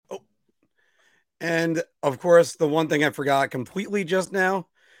And of course, the one thing I forgot completely just now.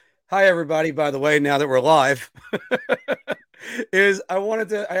 Hi, everybody. By the way, now that we're live, I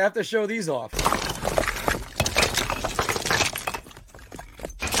have to show these off.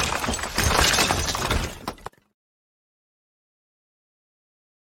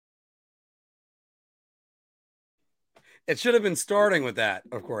 It should have been starting with that,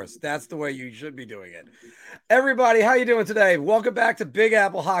 of course. That's the way you should be doing it. Everybody, how you doing today? Welcome back to Big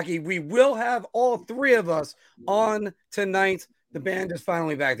Apple Hockey. We will have all three of us on tonight. The band is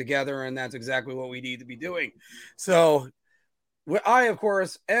finally back together, and that's exactly what we need to be doing. So I, of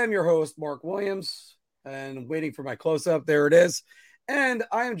course, am your host, Mark Williams, and waiting for my close-up. There it is. And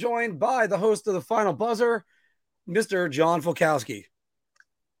I am joined by the host of the Final Buzzer, Mr. John Fulkowski.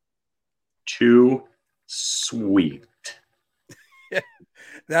 Too sweet.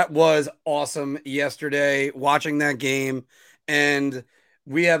 That was awesome yesterday, watching that game. And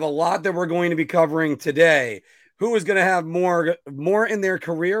we have a lot that we're going to be covering today. Who is going to have more in their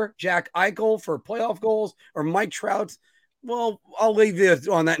career? Jack Eichel for playoff goals or Mike Trout? Well, I'll leave you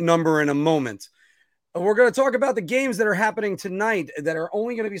on that number in a moment. We're going to talk about the games that are happening tonight that are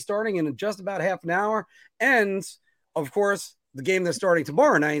only going to be starting in just about half an hour. And, of course, the game that's starting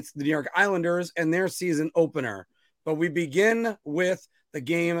tomorrow night, the New York Islanders and their season opener. But we begin with the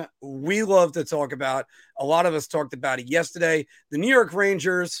game we love to talk about. A lot of us talked about it yesterday. The New York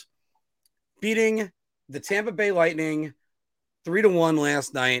Rangers beating the Tampa Bay Lightning 3-1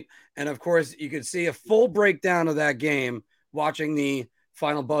 last night. And, of course, you could see a full breakdown of that game watching the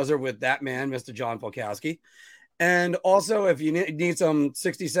Final Buzzer with that man, Mr. John Fulkowski. And also, if you need some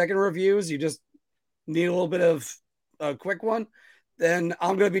 60-second reviews, you just need a little bit of a quick one, then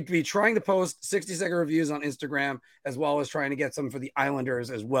I'm going to be trying to post 60-second reviews on Instagram, as well as trying to get some for the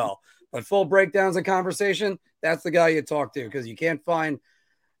Islanders as well. But full breakdowns and conversation, that's the guy you talk to, because you're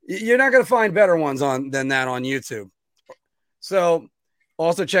not going to find better ones than that on YouTube. So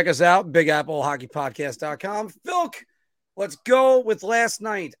also check us out, BigAppleHockeyPodcast.com. Philk, let's go with last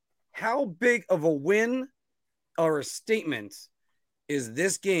night. How big of a win or a statement is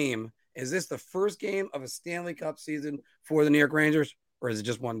this game? Is this the first game of a Stanley Cup season for the New York Rangers, or is it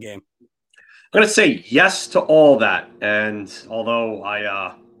just one game? I'm going to say yes to all that. And although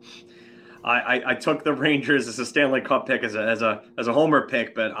I took the Rangers as a Stanley Cup pick, as a homer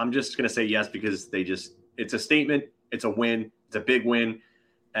pick, but I'm just going to say yes because it's a statement, it's a win, it's a big win,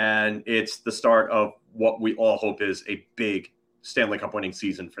 and it's the start of what we all hope is a big Stanley Cup winning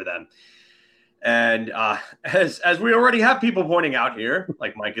season for them. And as we already have people pointing out here,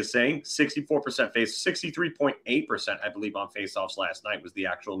 like Mike is saying, 64% face, 63.8%, I believe, on faceoffs last night was the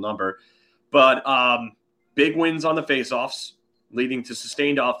actual number. But big wins on the faceoffs, leading to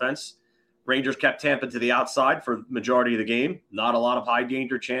sustained offense. Rangers kept Tampa to the outside for the majority of the game. Not a lot of high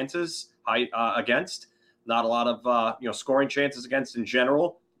danger chances against. Not a lot of scoring chances against in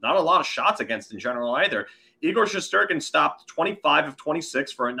general. Not a lot of shots against in general either. Igor Shesterkin stopped 25 of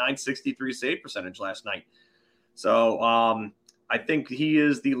 26 for a .963 save percentage last night. So I think he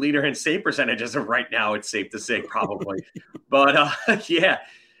is the leader in save percentage as of right now. It's safe to say, probably. But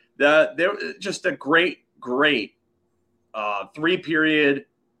they're just a great 3-period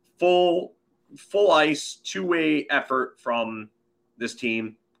full ice 2-way effort from this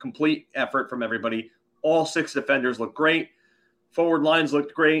team. Complete effort from everybody. All 6 defenders look great. Forward lines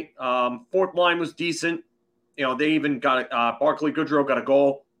looked great. Fourth line was decent. They even got Barclay Goodrow got a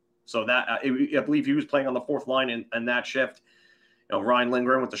goal. So that I believe he was playing on the fourth line in that shift. Ryan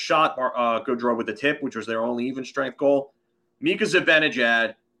Lindgren with the shot, Goodrow with the tip, which was their only even strength goal. Mika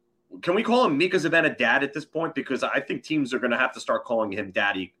Zibanejad. Can we call him Mika Zibanejad at this point? Because I think teams are going to have to start calling him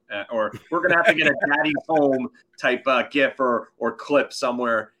Daddy, or we're going to have to get a Daddy home type gif or clip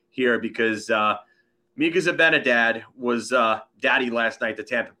somewhere here, because Mika Zibanejad was daddy last night to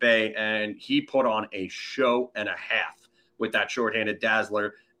Tampa Bay, and he put on a show and a half with that shorthanded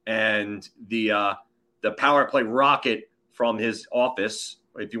dazzler and the power play rocket from his office,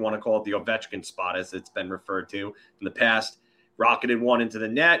 if you want to call it the Ovechkin spot, as it's been referred to in the past. Rocketed one into the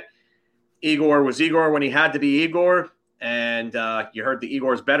net. Igor was Igor when he had to be Igor, and you heard the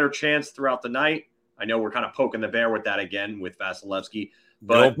Igor's better chance throughout the night. I know we're kind of poking the bear with that again with Vasilevsky.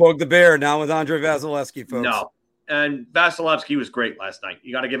 But don't poke the bear now with Andrei Vasilevsky, folks. No. And Vasilevsky was great last night.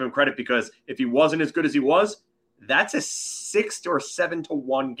 You got to give him credit, because if he wasn't as good as he was, that's a 6 or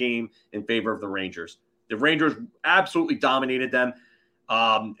 7-1 game in favor of the Rangers. The Rangers absolutely dominated them.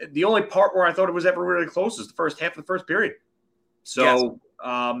 The only part where I thought it was ever really close is the first half of the first period. So,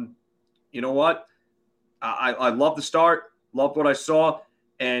 yes. You know what? I love the start. Loved what I saw.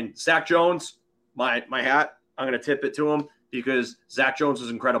 And Zach Jones, my hat, I'm going to tip it to him, because Zach Jones was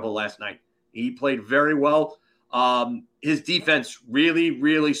incredible last night. He played very well. His defense really,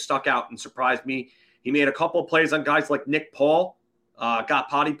 really stuck out and surprised me. He made a couple of plays on guys like Nick Paul, got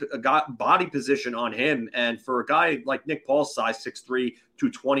body position on him. And for a guy like Nick Paul's size, 6'3",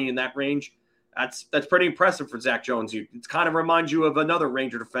 220 in that range, that's pretty impressive for Zach Jones. It kind of reminds you of another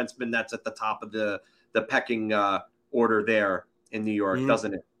Ranger defenseman that's at the top of the pecking order there in New York,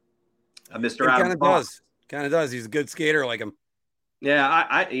 doesn't it? Mr. Adam Fox. Kind of does. He's a good skater like him. Yeah,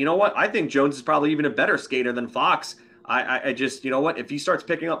 I you know what? I think Jones is probably even a better skater than Fox. I just, you know what? If he starts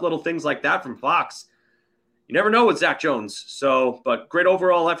picking up little things like that from Fox, you never know with Zach Jones. So, but great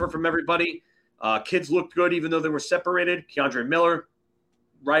overall effort from everybody. Kids looked good even though they were separated. Keandre Miller,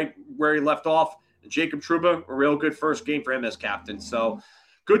 right where he left off. Jacob Trouba, a real good first game for him as captain. So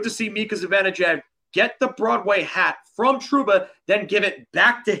good to see Mika Zibanejad get the Broadway hat from Trouba, then give it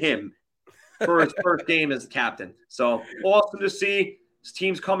back to him for his first game as captain. So awesome to see his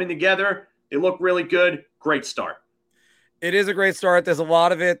teams coming together. They look really good. Great start. It is a great start. There's a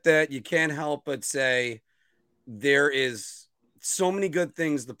lot of it that you can't help but say there is so many good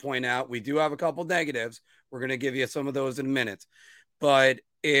things to point out. We do have a couple negatives. We're going to give you some of those in a minute. But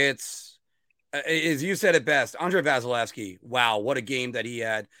it's, as you said it best, Andre Vasilevsky, wow, what a game that he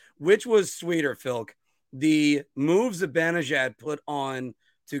had. Which was sweeter, Phil? The moves Zibanejad put on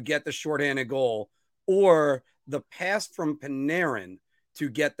to get the shorthanded goal, or the pass from Panarin to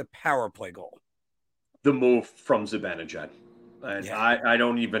get the power play goal? The move from Zibanejad. And yeah. I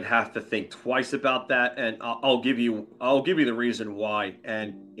don't even have to think twice about that. And I'll give you the reason why.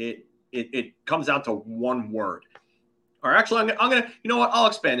 And it comes down to one word. Or actually, I'm gonna you know what? I'll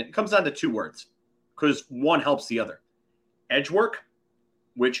expand it. It comes down to two words because one helps the other. Edge work,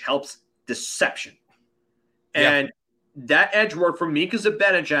 which helps deception. And that edge work from Mika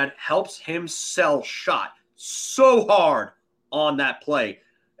Zibanejad helps him sell shot so hard on that play.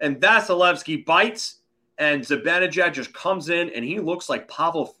 And Vasilevsky bites, and Zibanejad just comes in, and he looks like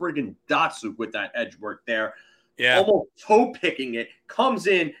Pavel friggin' Datsyuk with that edge work there. Yeah. Almost toe-picking it. Comes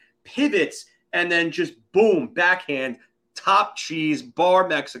in, pivots, and then just boom, backhand, top cheese, bar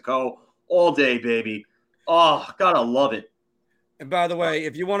Mexico, all day, baby. Oh, gotta love it. And by the way,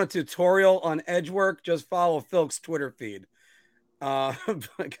 if you want a tutorial on edge work, just follow Phil's Twitter feed.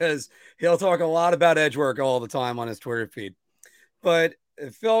 Because he'll talk a lot about edge work all the time on his Twitter feed. But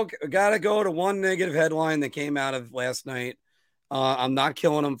Phil, got to go to one negative headline that came out of last night. I'm not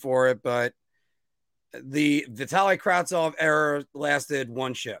killing him for it, but the Vitaly Kravtsov error lasted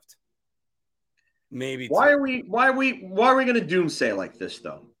one shift. Maybe two. Why are we going to doomsay like this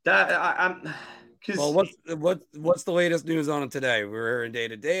though? Well, what's the latest news on it today? We're in day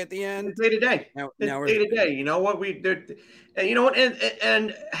to day at the end. Day to day. Now we're day to day. You know what you know what?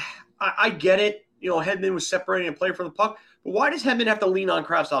 And I get it. You know, Hedman was separating and playing from the puck, but why does Hedman have to lean on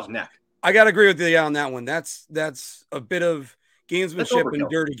Kravtsov's neck? I got to agree with you on that one. That's a bit of gamesmanship and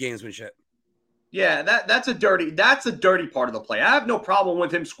dirty gamesmanship. Yeah, that's a dirty part of the play. I have no problem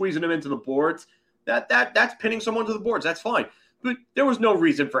with him squeezing him into the boards. That's pinning someone to the boards. That's fine. But there was no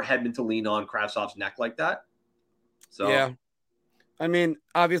reason for Hedman to lean on Kravtsov's neck like that. So yeah, I mean,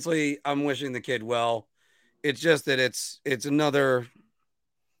 obviously, I'm wishing the kid well. It's just that it's another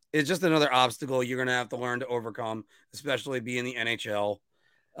obstacle you're gonna have to learn to overcome, especially being the NHL.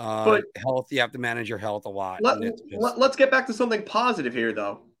 But health, you have to manage your health a lot. Let's get back to something positive here,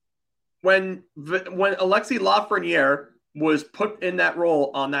 though. When Alexis Lafreniere was put in that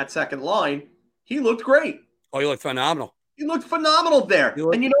role on that second line, he looked great. Oh, he looked phenomenal. He looked phenomenal there.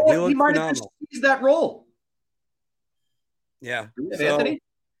 And you know what? He might have just seized that role. Yeah. Anthony?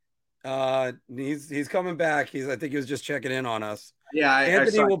 He's coming back. I think he was just checking in on us. Yeah.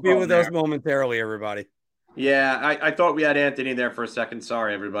 Anthony will be with us momentarily, everybody. Yeah, I thought we had Anthony there for a second.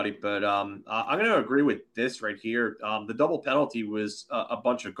 Sorry, everybody. But I'm going to agree with this right here. The double penalty was a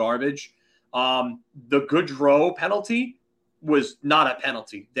bunch of garbage. The Gaudreau penalty was not a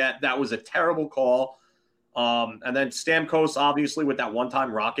penalty. That was a terrible call. And then Stamkos, obviously, with that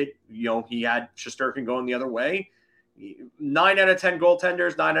one-time rocket, you know, he had Shesterkin going the other way. 9 out of 10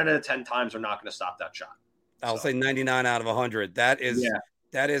 goaltenders, 9 out of 10 times are not going to stop that shot. I'll say 99 out of 100. That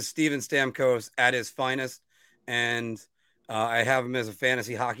is Steven Stamkos at his finest. And I have him as a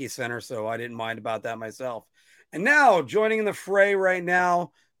fantasy hockey center, so I didn't mind about that myself. And now, joining in the fray right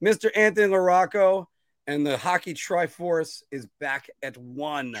now, Mr. Anthony LaRocco, and the Hockey Triforce is back at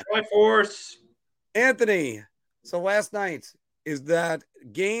 1. Triforce. Anthony, so last night, is that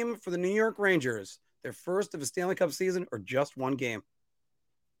game for the New York Rangers their first of a Stanley Cup season or just one game?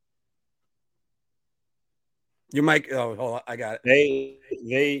 Your mic. Oh, hold on. I got it.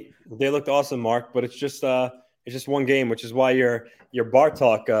 They looked awesome, Mark, but it's just It's just one game, which is why your bar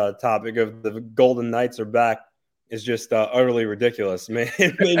talk topic of the Golden Knights are back is just utterly ridiculous. It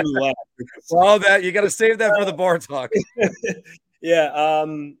made me laugh. Well, that you got to save that for the bar talk. Yeah,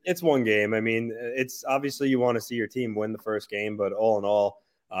 it's one game. I mean, it's obviously you want to see your team win the first game, but all in all,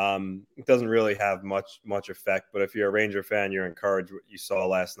 it doesn't really have much effect. But if you're a Ranger fan, you're encouraged what you saw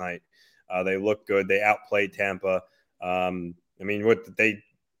last night. They looked good. They outplayed Tampa. I mean, what they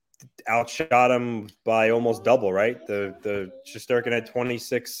outshot them by almost double, right? The Shesterkin had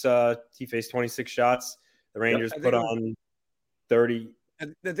 26. He faced 26 shots. The Rangers put on 30. I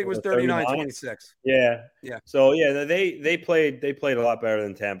think it was 39-26. Yeah. Yeah. So yeah, they played a lot better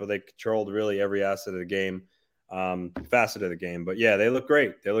than Tampa. They controlled really every facet of the game. But yeah, they look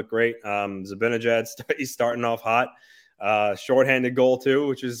great. Zibanejad, he's starting off hot. Shorthanded goal too,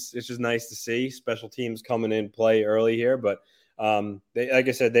 which is nice to see. Special teams coming in play early here, but like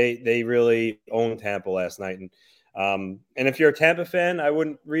I said, they really owned Tampa last night. And if you're a Tampa fan, I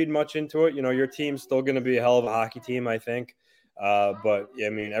wouldn't read much into it. You know, your team's still going to be a hell of a hockey team, I think. But yeah, I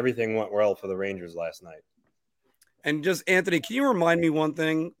mean, everything went well for the Rangers last night. And just Anthony, can you remind me one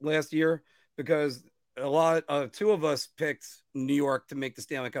thing last year? Because two of us picked New York to make the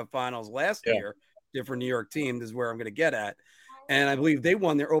Stanley Cup Finals last year. Different New York team. This is where I'm going to get at. And I believe they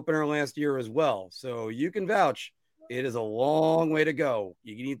won their opener last year as well. So you can vouch. It is a long way to go.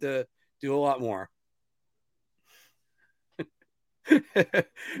 You need to do a lot more.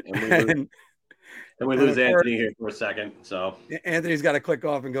 And we lose Anthony here for a second. So Anthony's got to click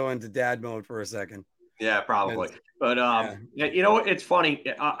off and go into dad mode for a second. Yeah, probably. But you know, it's funny.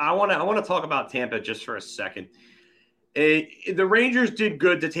 I want to talk about Tampa just for a second. The Rangers did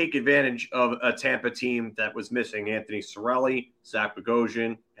good to take advantage of a Tampa team that was missing Anthony Cirelli, Zach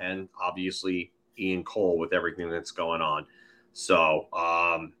Bogosian, and obviously Ian Cole with everything that's going on. So,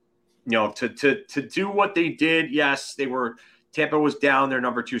 you know, to do what they did, yes, Tampa was down their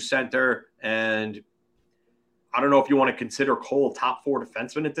number 2 center, and I don't know if you want to consider Cole a top 4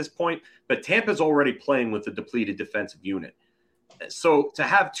 defenseman at this point, but Tampa's already playing with a depleted defensive unit. So to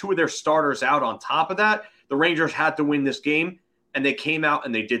have 2 of their starters out on top of that, the Rangers had to win this game, and they came out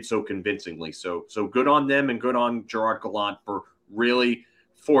and they did so convincingly. So good on them and good on Gerard Gallant for really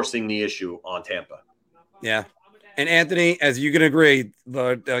forcing the issue on Tampa. Yeah. And Anthony, as you can agree,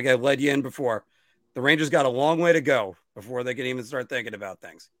 I led you in before, the Rangers got a long way to go before they can even start thinking about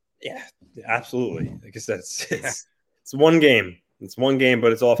things. Yeah, absolutely. Like I said, it's one game. It's one game,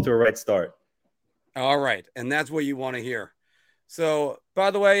 but it's off to a right start. All right. And that's what you want to hear. So,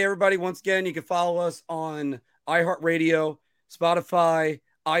 by the way, everybody, once again, you can follow us on iHeartRadio, Spotify,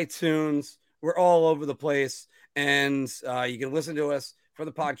 iTunes. We're all over the place. And you can listen to us for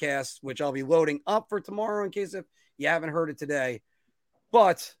the podcast, which I'll be loading up for tomorrow in case if you haven't heard it today.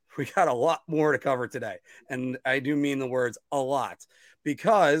 But we got a lot more to cover today. And I do mean the words a lot.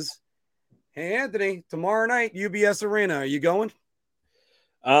 Because, hey, Anthony, tomorrow night, UBS Arena, are you going?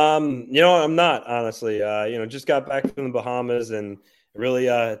 You know, I'm not, honestly. Just got back from the Bahamas and really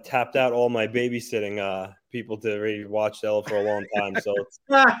tapped out all my babysitting people to really watch Ella for a long time. So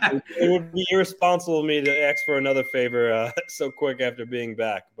it would be irresponsible of me to ask for another favor so quick after being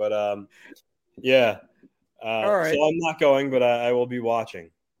back. But yeah. All right. So I'm not going, but I will be watching.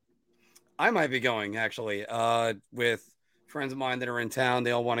 I might be going, actually, with friends of mine that are in town.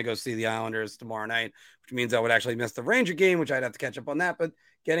 They all want to go see the Islanders tomorrow night, which means I would actually miss the Ranger game, which I'd have to catch up on that. But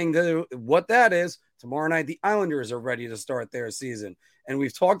getting to what that is, tomorrow night, the Islanders are ready to start their season. And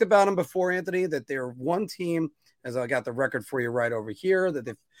we've talked about them before, Anthony, that they're one team, as I got the record for you right over here, that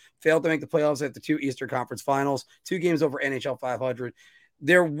they've failed to make the playoffs at the 2 Eastern Conference Finals, 2 games over NHL 500.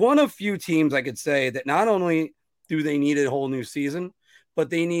 They're one of few teams, I could say, that not only do they need a whole new season, but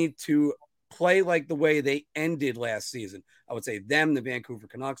they need to play like the way they ended last season. I would say them, the Vancouver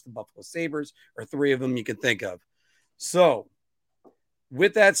Canucks, the Buffalo Sabres, or 3 of them you can think of. So,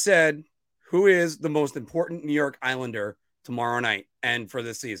 with that said, who is the most important New York Islander tomorrow night and for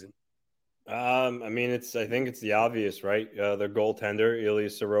this season? I think it's the obvious, right? Their goaltender, Ilya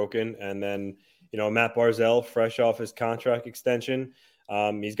Sorokin, and then, Matt Barzal, fresh off his contract extension.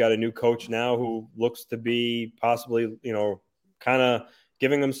 He's got a new coach now who looks to be possibly, kind of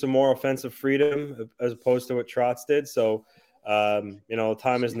giving him some more offensive freedom as opposed to what Trotz did. So,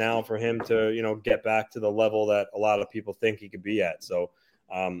 time is now for him to, get back to the level that a lot of people think he could be at. So,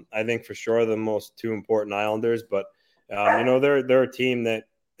 I think for sure the most 2 important Islanders, but they're a team that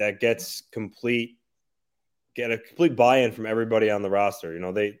gets a complete buy-in from everybody on the roster.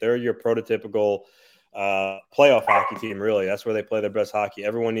 They're your prototypical playoff hockey team, really. That's where they play their best hockey.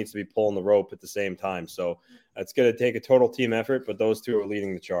 Everyone needs to be pulling the rope at the same time. So it's going to take a total team effort, but those 2 are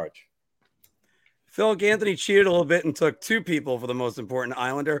leading the charge. Phil Anthony cheated a little bit and took two people for the most important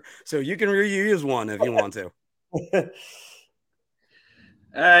Islander, so you can reuse one if you want to.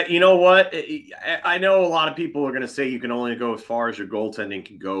 You know what? I know a lot of people are going to say you can only go as far as your goaltending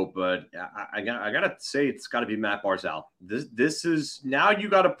can go, but I got to say it's got to be Matt Barzal. This is now you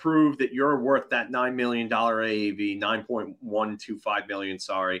got to prove that you're worth that $9 million AAV, $9.125 million,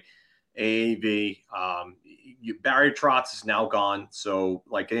 sorry, AAV. Barry Trotz is now gone, so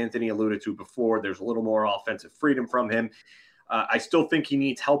like Anthony alluded to before, there's a little more offensive freedom from him. I still think he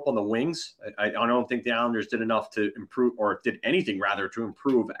needs help on the wings. I don't think the Islanders did enough to improve, or did anything rather to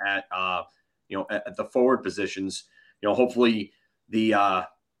improve at at the forward positions. Hopefully an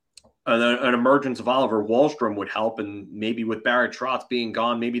emergence of Oliver Wahlstrom would help, and maybe with Barry Trotz being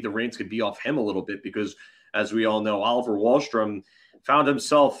gone, maybe the reins could be off him a little bit, because as we all know, Oliver Wahlstrom found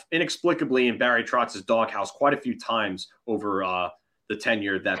himself inexplicably in Barry Trotz's doghouse quite a few times over the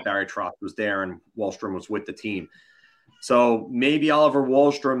tenure that Barry Trotz was there and Wahlstrom was with the team. So maybe Oliver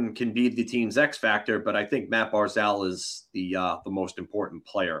Wahlstrom can be the team's X factor, but I think Matt Barzal is the most important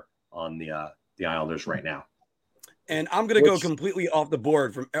player on the Islanders right now. And I'm going to go completely off the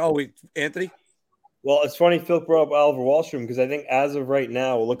board from Anthony. Well, it's funny Phil brought up Oliver Wahlstrom, because I think as of right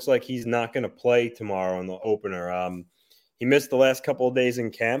now, it looks like he's not going to play tomorrow in the opener. He missed the last couple of days in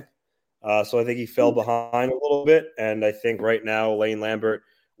camp, so I think he fell behind a little bit. And I think right now Lane Lambert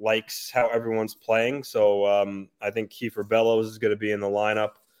likes how everyone's playing. So I think Kiefer Bellows is going to be in the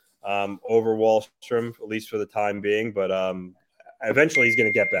lineup over Wahlstrom, at least for the time being. But eventually he's going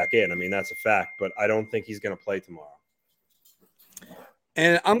to get back in. I mean, that's a fact. But I don't think he's going to play tomorrow.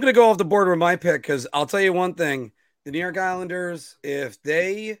 And I'm going to go off the board with my pick, because I'll tell you one thing. The New York Islanders, if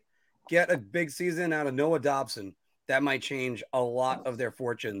they get a big season out of Noah Dobson, that might change a lot of their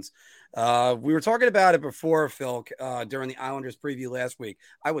fortunes. We were talking about it before, Phil, during the Islanders preview last week.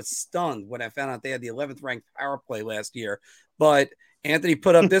 I was stunned when I found out they had the 11th ranked power play last year. But Anthony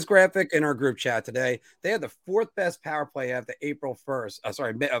put up this graphic in our group chat today. They had the fourth best power play after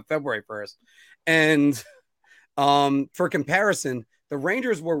February 1st. And for comparison, the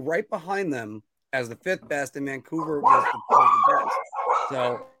Rangers were right behind them as the fifth best, and Vancouver was the best.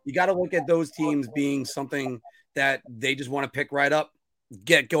 So you got to look at those teams being something that they just want to pick right up,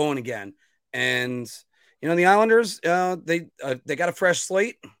 get going again. And, the Islanders, they got a fresh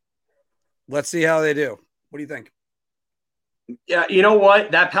slate. Let's see how they do. What do you think? Yeah, you know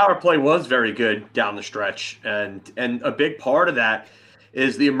what? That power play was very good down the stretch. And a big part of that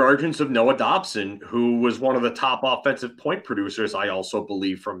is the emergence of Noah Dobson, who was one of the top offensive point producers, I also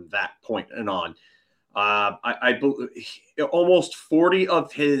believe, from that point and on. I believe almost 40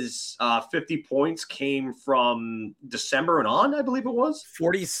 of his 50 points came from December and on, I believe it was.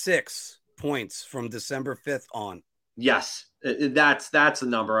 46 points from December 5th on. Yes, that's the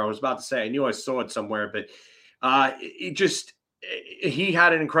number I was about to say. I knew I saw it somewhere, but he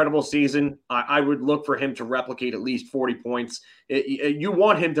had an incredible season. I would look for him to replicate at least 40 points. You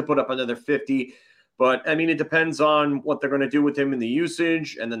want him to put up another 50. But, I mean, it depends on what they're going to do with him in the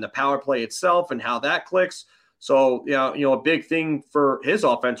usage and then the power play itself and how that clicks. So, a big thing for his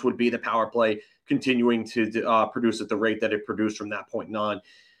offense would be the power play continuing to produce at the rate that it produced from that point on.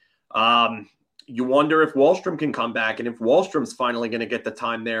 You wonder if Wahlstrom can come back and if Wahlstrom's finally going to get the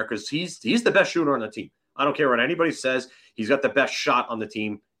time there, because he's the best shooter on the team. I don't care what anybody says. He's got the best shot on the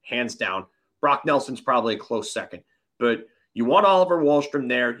team, hands down. Brock Nelson's probably a close second. But you want Oliver Wahlstrom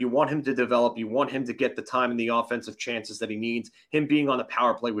there. You want him to develop. You want him to get the time and the offensive chances that he needs. Him being on the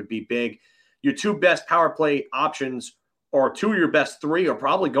power play would be big. Your two best power play options, or two of your best three, are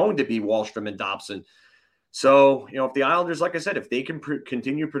probably going to be Wahlstrom and Dobson. So, if the Islanders, like I said, if they can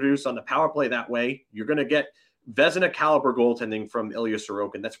continue to produce on the power play that way, you're going to get Vezina caliber goaltending from Ilya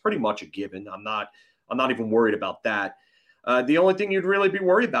Sorokin. That's pretty much a given. I'm not even worried about that. The only thing you'd really be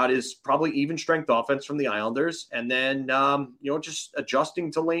worried about is probably even strength offense from the Islanders, and then just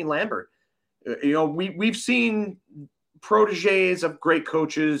adjusting to Lane Lambert. We've seen proteges of great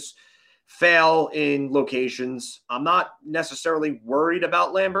coaches fail in locations. I'm not necessarily worried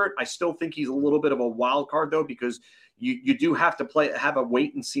about Lambert. I still think he's a little bit of a wild card, though, because you do have to have a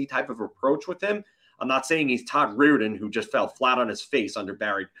wait and see type of approach with him. I'm not saying he's Todd Reirden, who just fell flat on his face under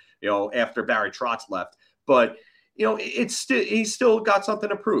Barry, after Barry Trotz left, but he's still got something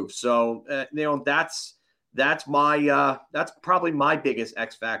to prove. So, that's probably my biggest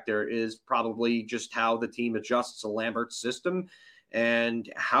X factor, is probably just how the team adjusts to Lambert's system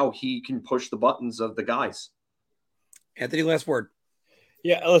and how he can push the buttons of the guys. Anthony, last word.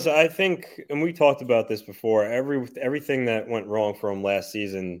 Yeah, listen, I think, and we talked about this before, everything that went wrong for him last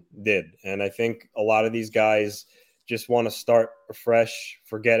season did. And I think a lot of these guys just want to start afresh,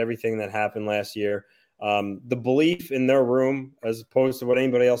 forget everything that happened last year. The belief in their room, as opposed to what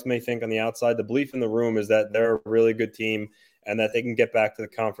anybody else may think on the outside, the belief in the room is that they're a really good team and that they can get back to the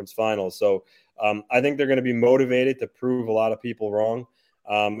conference finals. So I think they're going to be motivated to prove a lot of people wrong,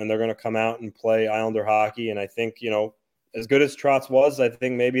 and they're going to come out and play Islander hockey. And I think, as good as Trotz was, I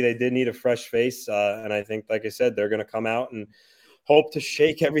think maybe they did need a fresh face. And I think, like I said, they're going to come out and hope to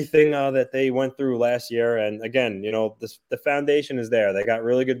shake everything that they went through last year. And again, the foundation is there. They got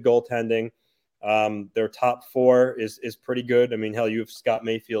really good goaltending. Their top four is pretty good. I mean, hell, you have Scott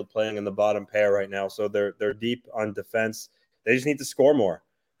Mayfield playing in the bottom pair right now. So they're deep on defense. They just need to score more.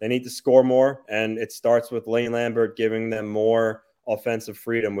 They need to score more. And it starts with Lane Lambert giving them more offensive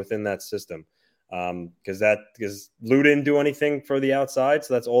freedom within that system. Because Lou didn't do anything for the outside.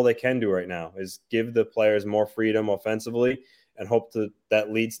 So that's all they can do right now is give the players more freedom offensively and hope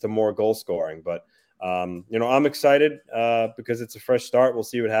that leads to more goal scoring. But, I'm excited because it's a fresh start. We'll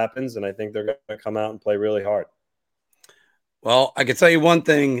see what happens. And I think they're going to come out and play really hard. Well, I can tell you one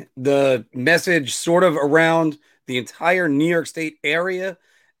thing, the message sort of around the entire New York State area,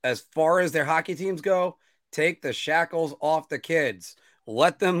 as far as their hockey teams go, take the shackles off the kids.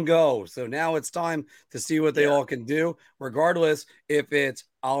 Let them go. So now it's time to see what they all can do, regardless if it's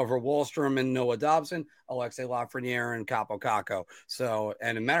Oliver Wahlstrom and Noah Dobson, Alexei Lafreniere and Capo Caco. So,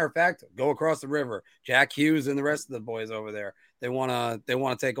 and a matter of fact, go across the river. Jack Hughes and the rest of the boys over there. They want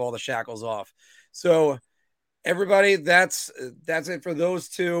to take all the shackles off. So everybody, that's it for those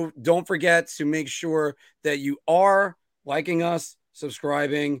two. Don't forget to make sure that you are liking us,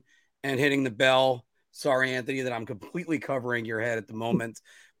 subscribing, and hitting the bell. Sorry, Anthony, that I'm completely covering your head at the moment,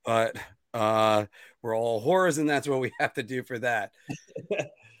 but we're all whores, and that's what we have to do for that.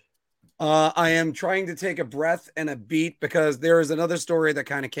 I am trying to take a breath and a beat because there is another story that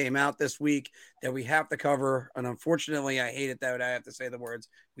kind of came out this week that we have to cover. And unfortunately, I hate it that I have to say the words.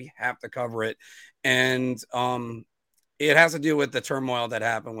 We have to cover it. And it has to do with the turmoil that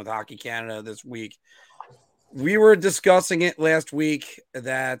happened with Hockey Canada this week. We were discussing it last week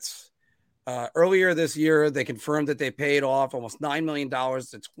that earlier this year, they confirmed that they paid off almost $9 million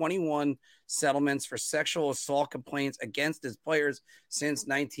to 21 settlements for sexual assault complaints against his players since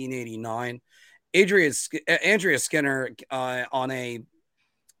 1989. Andrea Skinner on a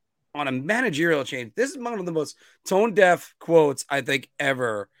managerial change. This is one of the most tone-deaf quotes I think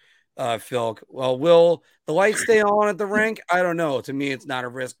ever, Phil. Well, will the lights stay on at the rink? I don't know. To me, it's not a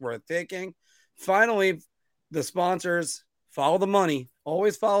risk worth taking. Finally, the sponsors follow the money.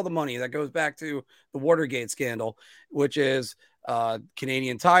 Always follow the money. That goes back to the Watergate scandal, which is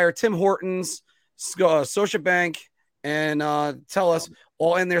Canadian Tire, Tim Hortons, Scotiabank, and TELUS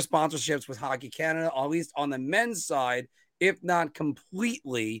all in their sponsorships with Hockey Canada, at least on the men's side, if not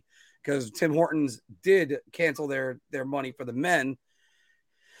completely, because Tim Hortons did cancel their money for the men.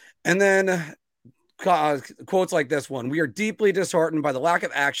 And then quotes like this one: "We are deeply disheartened by the lack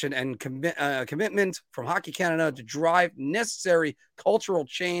of action and commitment from Hockey Canada to drive necessary cultural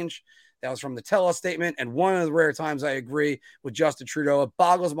change." That was from the TELUS statement. And one of the rare times I agree with Justin Trudeau. It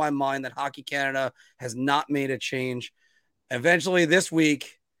boggles my mind that Hockey Canada has not made a change. Eventually this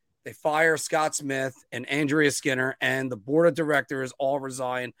week, they fire Scott Smith and Andrea Skinner, and the board of directors all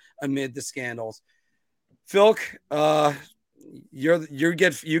resign amid the scandals. Phil, you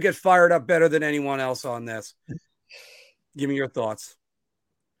get fired up better than anyone else on this. Give me your thoughts.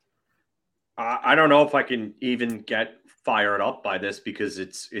 I don't know if I can even get fired up by this because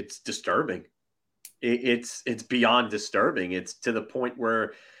it's disturbing. It's beyond disturbing. It's to the point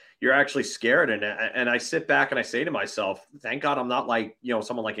where you're actually scared. And I sit back and I say to myself, thank God I'm not like,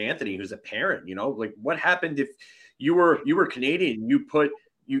 someone like Anthony, who's a parent, like what happened if you were Canadian, you put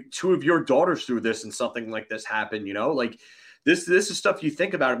two of your daughters through this and something like this happened, like this is stuff you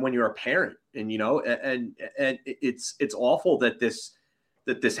think about when you're a parent, and, and it's awful that this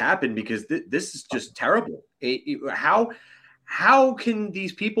happened because this is just terrible. How can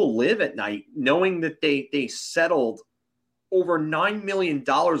these people live at night knowing that they settled over $9 million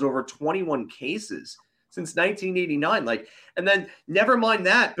over 21 cases since 1989? And then never mind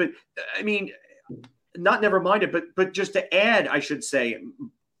that, but I mean, not never mind it, but just to add, I should say,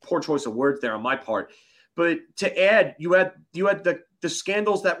 poor choice of words there on my part, but to add, you had the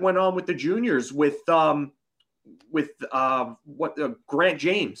scandals that went on with the juniors with Grant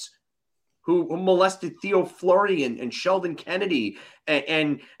James, who molested Theo Fleury and Sheldon Kennedy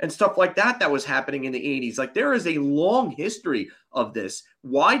and stuff like that was happening in the 80s. Like, there is a long history of this.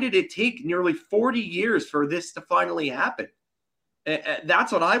 Why did it take nearly 40 years for this to finally happen?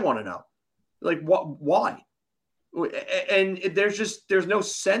 That's what I want to know. Like, why? And there's no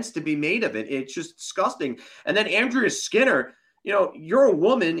sense to be made of it. It's just disgusting. And then Andrea Skinner, you're a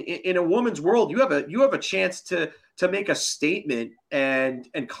woman in a woman's world. You have a chance to make a statement and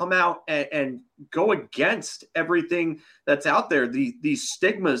come out and go against everything that's out there. These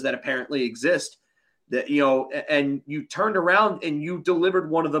stigmas that apparently exist, that, and you turned around and you delivered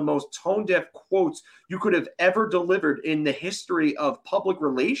one of the most tone deaf quotes you could have ever delivered in the history of public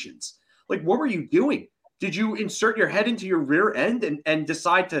relations. Like, what were you doing? Did you insert your head into your rear end and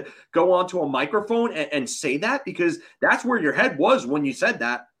decide to go onto a microphone and say that? Because that's where your head was when you said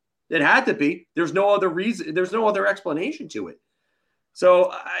that. It had to be. There's no other reason. There's no other explanation to it.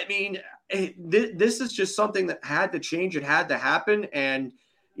 So, I mean, this is just something that had to change. It had to happen. And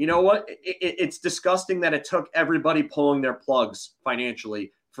you know what? It's disgusting that it took everybody pulling their plugs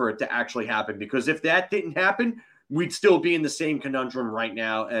financially for it to actually happen. Because if that didn't happen, we'd still be in the same conundrum right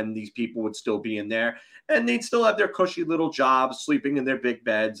now, and these people would still be in there, and they'd still have their cushy little jobs, sleeping in their big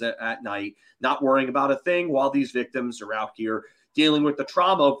beds at night, not worrying about a thing, while these victims are out here dealing with the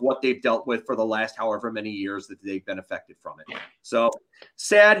trauma of what they've dealt with for the last however many years that they've been affected from it. So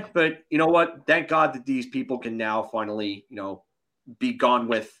sad, but you know what? Thank God that these people can now finally, be gone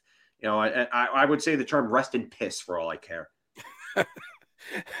with, I would say the term rest in piss for all I care.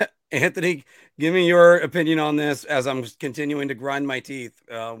 Anthony, give me your opinion on this as I'm continuing to grind my teeth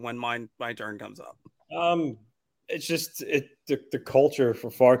when my turn comes up. It's just the culture for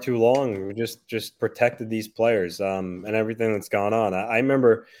far too long. We just protected these players and everything that's gone on. I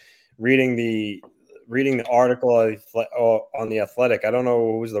remember reading the article on The Athletic. I don't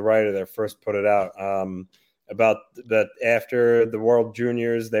know who was the writer that first put it out, about that after the World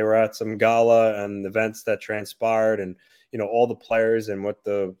Juniors, they were at some gala and events that transpired, and all the players and what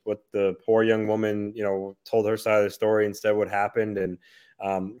the poor young woman told her side of the story and said what happened, and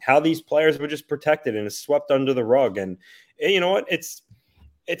how these players were just protected and swept under the rug. And you know what? It's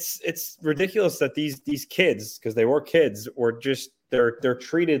ridiculous that these kids, because they were kids, were just they're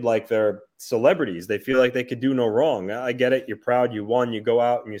treated like they're celebrities. They feel like they could do no wrong. I get it. You're proud. You won. You go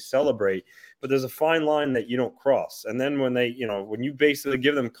out and you celebrate. But there's a fine line that you don't cross. And then when when you basically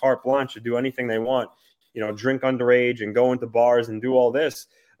give them carte blanche to do anything they want, drink underage and go into bars and do all this,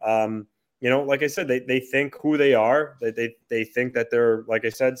 like I said, they think who they are. They think that they're, like I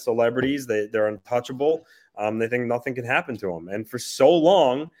said, celebrities. They're untouchable. They think nothing can happen to them. And for so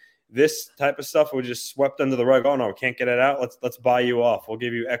long, this type of stuff was just swept under the rug. Oh no, can't get it out. Let's buy you off. We'll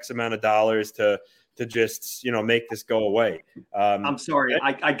give you X amount of dollars to just make this go away. I'm sorry,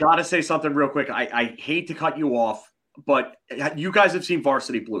 I gotta say something real quick. I hate to cut you off, but you guys have seen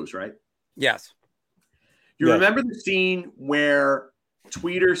Varsity Blues, right? Yes. You remember the scene where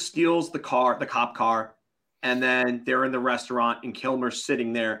Tweeter steals the cop car, and then they're in the restaurant and Kilmer's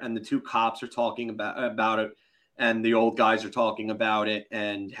sitting there and the two cops are talking about it, and the old guys are talking about it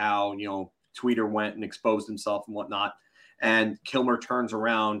and how, Tweeter went and exposed himself and whatnot. And Kilmer turns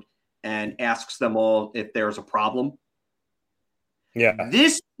around and asks them all if there's a problem. Yeah.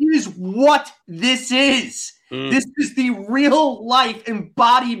 This is what this is. This is the real life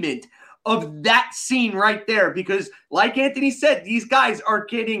embodiment of that scene right there, because like Anthony said, these guys are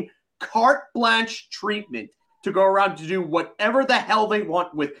getting carte blanche treatment to go around to do whatever the hell they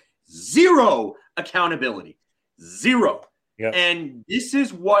want with zero accountability. Zero. Yep. And this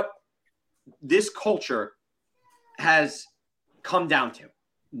is what this culture has come down to.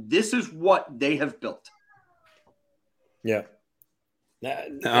 This is what they have built. Yeah.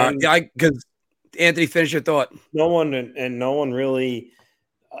 Because Anthony, finish your thought. No one really.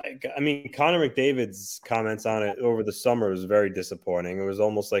 I mean, Connor McDavid's comments on it over the summer was very disappointing. It was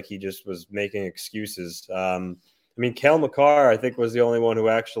almost like he just was making excuses. I mean, Cale Makar, I think, was the only one who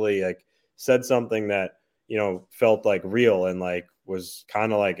actually said something that felt real and was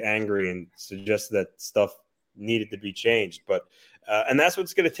kind of angry and suggested that stuff needed to be changed. But and that's what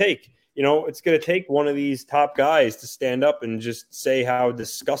it's going to take. It's going to take one of these top guys to stand up and just say how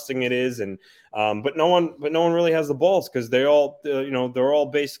disgusting it is. And but no one really has the balls, because they're all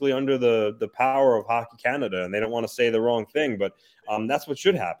basically under the power of Hockey Canada, and they don't want to say the wrong thing. But that's what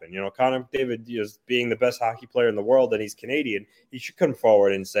should happen. Connor McDavid is being the best hockey player in the world, and he's Canadian. He should come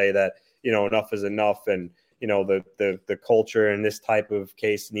forward and say that enough is enough, and the culture in this type of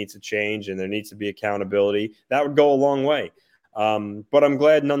case needs to change, and there needs to be accountability. That would go a long way. But I'm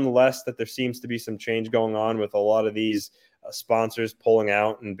glad nonetheless that there seems to be some change going on with a lot of these sponsors pulling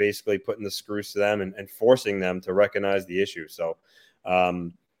out and basically putting the screws to them and forcing them to recognize the issue. So,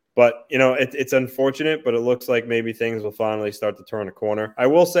 but it's unfortunate, but it looks like maybe things will finally start to turn a corner. I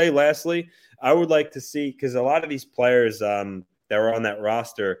will say, lastly, I would like to see, because a lot of these players that were on that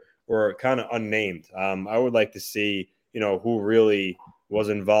roster were kind of unnamed. I would like to see, who really was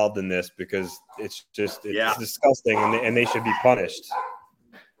involved in this, because it's disgusting, and they should be punished.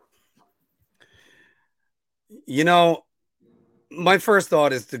 My first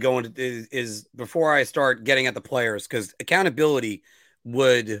thought is to go into is before I start getting at the players, because accountability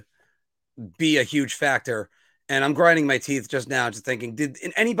would be a huge factor. And I'm grinding my teeth just now, just thinking, did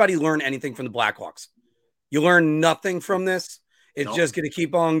anybody learn anything from the Blackhawks? You learn nothing from this. It's just going to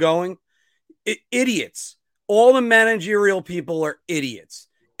keep on going. Idiots. All the managerial people are idiots.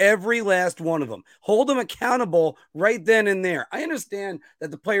 Every last one of them. Hold them accountable right then and there. I understand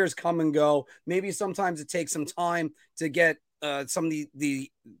that the players come and go. Maybe sometimes it takes some time to get some of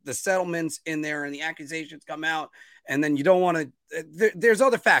the settlements in there and the accusations come out. And then you don't want to, there's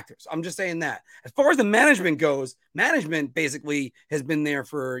other factors. I'm just saying that. As far as the management goes, management basically has been there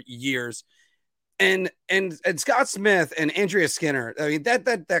for years. And Scott Smith and Andrea Skinner, I mean,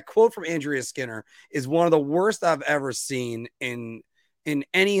 that quote from Andrea Skinner is one of the worst I've ever seen in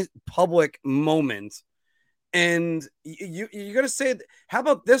any public moment. And you're going to say, how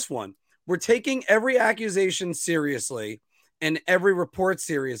about this one? We're taking every accusation seriously and every report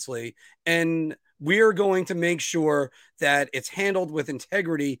seriously, and we are going to make sure that it's handled with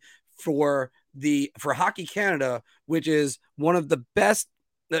integrity for Hockey Canada, which is one of the best.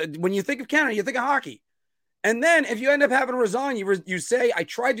 When you think of Canada, you think of hockey. And then if you end up having to resign, you say, I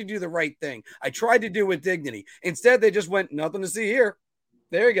tried to do the right thing. I tried to do it with dignity. Instead, they just went, nothing to see here.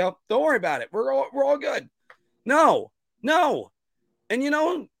 There you go. Don't worry about it. We're all good. No.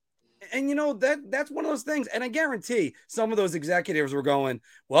 And that's one of those things. And I guarantee some of those executives were going,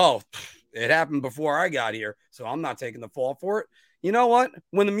 well, it happened before I got here, so I'm not taking the fall for it. You know what?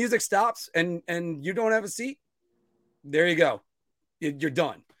 When the music stops and you don't have a seat, there you go. You're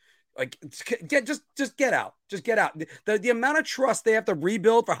done. Like, just get out. Just get out. The amount of trust they have to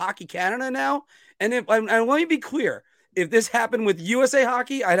rebuild for Hockey Canada now. And let me be clear. If this happened with USA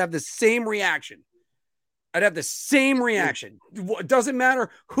Hockey, I'd have the same reaction. It doesn't matter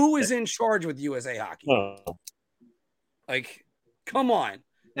who is in charge with USA Hockey. Like, come on.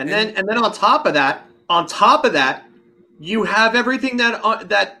 And then on top of that, you have everything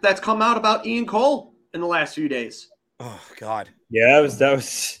that's come out about Ian Cole in the last few days. Oh God. Yeah, that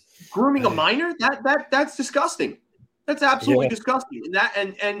was grooming a minor. That's disgusting. That's absolutely disgusting.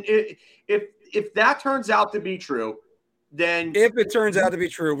 And if that turns out to be true, then if it turns out to be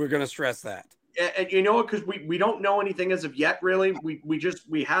true, we're going to stress that. And you know what? Because we don't know anything as of yet. Really,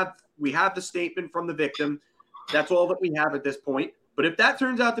 we have the statement from the victim. That's all that we have at this point. But if that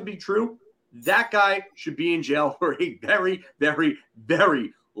turns out to be true, that guy should be in jail for a very, very,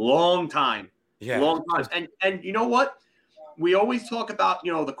 very long time. Yeah. Long time. And you know what? We always talk about,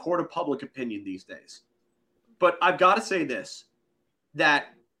 the court of public opinion these days. But I've got to say this, that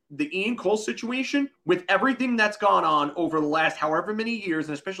the Ian Cole situation, with everything that's gone on over the last however many years,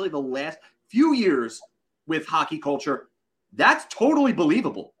 and especially the last few years with hockey culture, that's totally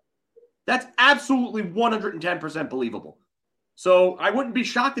believable. That's absolutely 110% believable. So I wouldn't be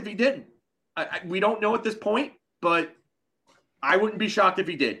shocked if he didn't. We don't know at this point, but I wouldn't be shocked if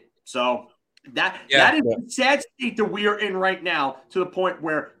he did. So that is the sad state that we are in right now, to the point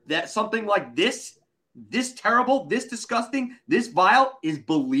where that something like this terrible, this disgusting, this vile is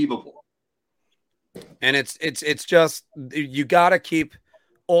believable. And it's just, you got to keep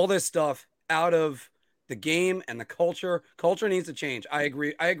all this stuff out of the game and the culture. Culture needs to change. I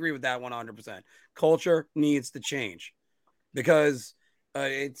agree with that 100%. Culture needs to change, because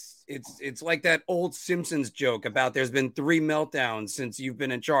it's like that old Simpsons joke about there's been 3 meltdowns since you've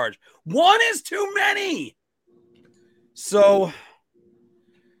been in charge. One is too many. So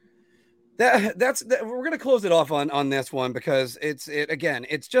that's we're gonna close it off on this one, because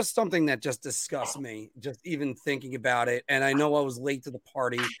it's just something that just disgusts me, just even thinking about it. And I know I was late to the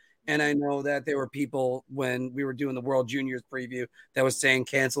party, and I know that there were people when we were doing the World Juniors preview that was saying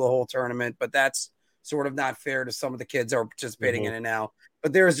cancel the whole tournament, but that's sort of not fair to some of the kids that are participating in it now.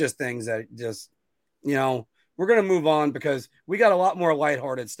 But there's just things that just, we're going to move on, because we got a lot more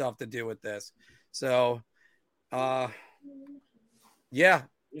lighthearted stuff to do with this. So, yeah,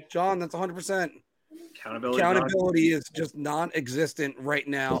 John, that's 100%. Accountability is just non-existent right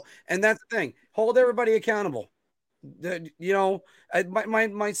now. And that's the thing. Hold everybody accountable.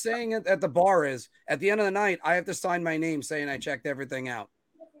 My saying at the bar is, at the end of the night, I have to sign my name saying I checked everything out.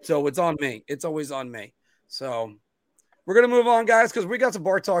 So it's on me. It's always on me. So we're going to move on, guys, because we got some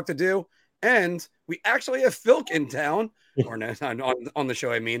bar talk to do. And we actually have Philk in town, or on the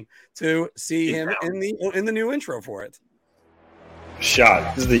show, I mean, to see him in the new intro for it.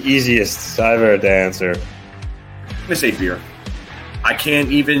 Shot. This is the easiest I've ever had to answer. I'm going to say beer. I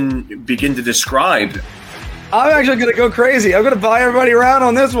can't even begin to describe. I'm actually going to go crazy. I'm going to buy everybody around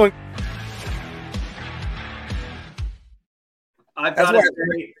on this one. I've got to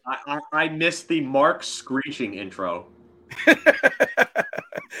say, I missed the Mark screeching intro. I'm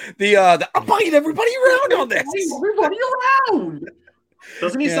buying everybody around on this. Everybody around.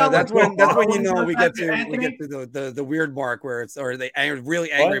 Doesn't he sound that's like that's when you know we get to the weird mark where it's, or the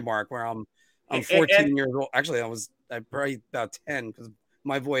really angry mark where I'm 14 years old. Actually, I'm probably about 10 because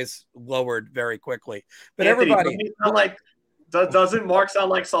my voice lowered very quickly. But Anthony, everybody, doesn't Mark sound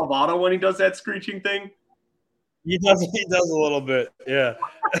like Salvato when he does that screeching thing? He does a little bit, yeah.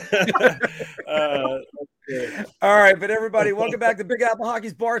 All right, but everybody, welcome back to Big Apple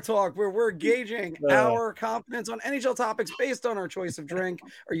Hockey's Bar Talk, where we're gauging our confidence on NHL topics based on our choice of drink.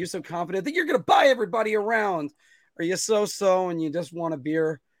 Are you so confident that you're going to buy everybody around? Are you so and you just want a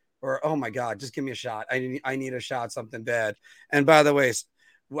beer? Or, oh my God, just give me a shot. I need a shot, something bad. And by the way,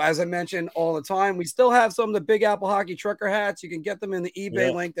 as I mentioned all the time, we still have some of the Big Apple Hockey trucker hats. You can get them in the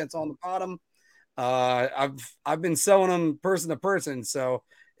eBay link that's on the bottom. I've been selling them person to person, so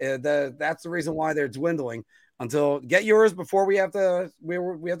that's the reason why they're dwindling. Until get yours before we have to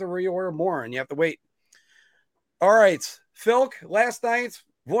reorder more, and you have to wait. All right, Philk, last night,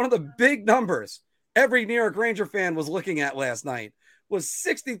 one of the big numbers every New York Ranger fan was looking at last night was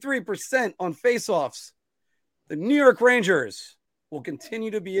 63% on faceoffs. The New York Rangers will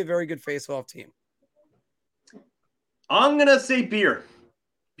continue to be a very good faceoff team. I'm gonna say beer.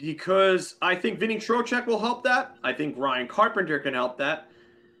 Because I think Vinny Trocheck will help that. I think Ryan Carpenter can help that.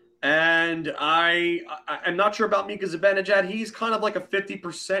 And I'm not sure about Mika Zibanejad. He's kind of like a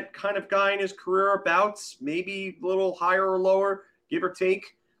 50% kind of guy in his career abouts, maybe a little higher or lower, give or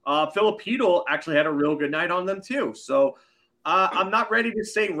take. Filipino actually had a real good night on them too. So I'm not ready to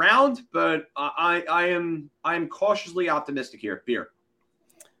say round, but I am cautiously optimistic here. Beer.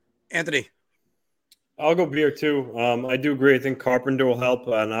 Anthony. I'll go beer too. I do agree. I think Carpenter will help,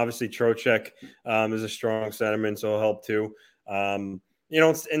 and obviously Trocheck is a strong centerman, so he'll help too. And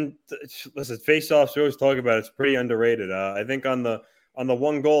listen, face-offs we always talk about. It's pretty underrated. I think on the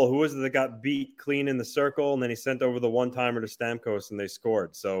one goal, who was it that got beat clean in the circle, and then he sent over the one-timer to Stamkos, and they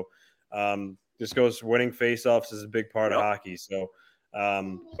scored. So just goes winning face-offs is a big part of hockey. So,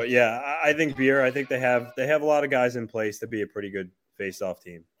 but yeah, I think beer. I think they have a lot of guys in place to be a pretty good face-off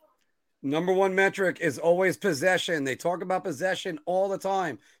team. Number one metric is always possession. They talk about possession all the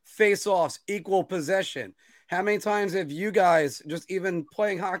time. Face-offs equal possession. How many times have you guys, just even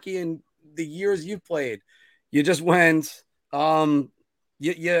playing hockey in the years you've played, you just went, you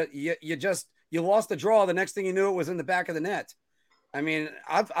lost the draw. The next thing you knew, it was in the back of the net. I mean,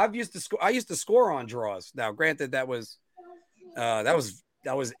 I used to score on draws. Now, granted, that was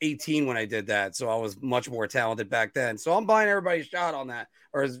 18 when I did that, so I was much more talented back then. So I'm buying everybody's shot on that,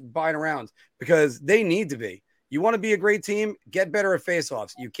 or buying around, because they need to be. You want to be a great team, get better at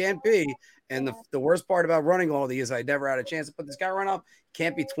faceoffs. You can't be, and the worst part about running all these, I never had a chance to put this guy run up,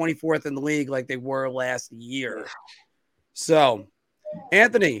 can't be 24th in the league like they were last year. So,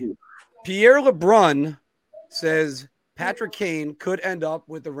 Anthony, Pierre LeBrun says Patrick Kane could end up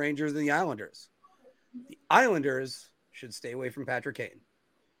with the Rangers and the Islanders. The Islanders should stay away from Patrick Kane.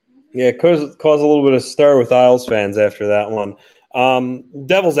 Yeah, it caused a little bit of stir with Isles fans after that one.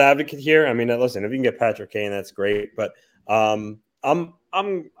 Devil's advocate here. I mean, listen, if you can get Patrick Kane, that's great. But I'm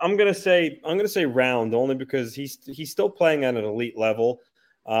gonna say round, only because he's still playing at an elite level.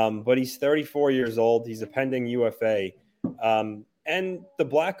 But he's 34 years old. He's a pending UFA, and the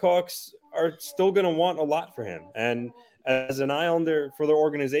Blackhawks are still gonna want a lot for him. And as an Islander for their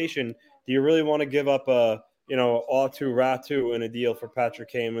organization, do you really want to give up Aatu Räty in a deal for Patrick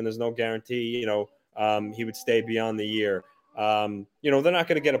Kane when there's no guarantee, he would stay beyond the year? They're not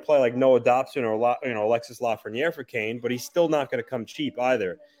going to get a play like Noah Dobson or Alexis Lafreniere for Kane, but he's still not going to come cheap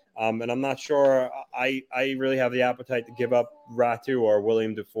either. And I'm not sure I really have the appetite to give up Räty or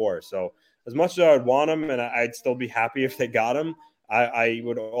William Dufour. So as much as I would want him, and I'd still be happy if they got him, I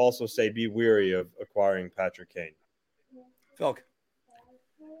would also say be weary of acquiring Patrick Kane. Phil.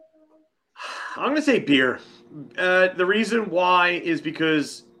 I'm going to say beer. The reason why is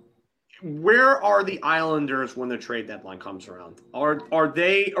because where are the Islanders when the trade deadline comes around? Are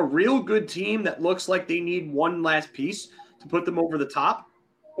they a real good team that looks like they need one last piece to put them over the top?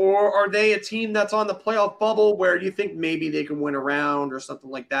 Or are they a team that's on the playoff bubble where you think maybe they can win a round or something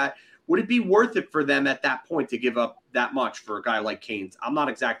like that? Would it be worth it for them at that point to give up that much for a guy like Kane? I'm not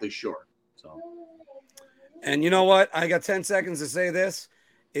exactly sure. So, and you know what? I got 10 seconds to say this.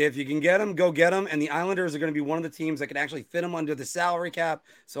 If you can get them, go get them. And the Islanders are going to be one of the teams that can actually fit them under the salary cap.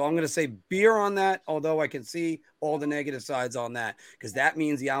 So I'm going to say beer on that, although I can see all the negative sides on that, because that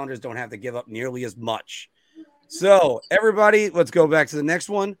means the Islanders don't have to give up nearly as much. So everybody, let's go back to the next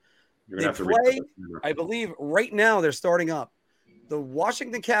one. They play, I believe right now they're starting up. The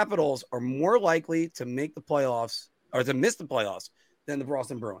Washington Capitals are more likely to make the playoffs or to miss the playoffs than the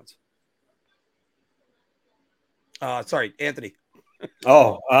Boston Bruins. Sorry, Anthony.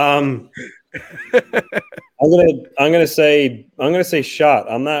 I'm gonna say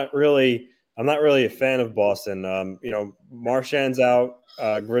shot. I'm not really a fan of Boston. Marchand's out,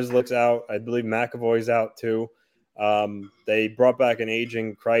 Grzelcyk's out. I believe McAvoy's out too. They brought back an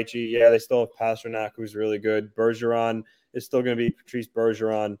aging Krejci. Yeah, they still have Pastrnak, who's really good. Bergeron is still going to be Patrice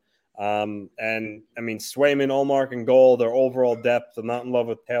Bergeron. And I mean, Swayman, Ullmark, and goal, their overall depth. I'm not in love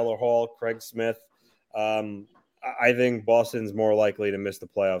with Taylor Hall, Craig Smith. I think Boston's more likely to miss the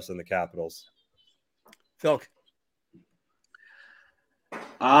playoffs than the Capitals. Phil.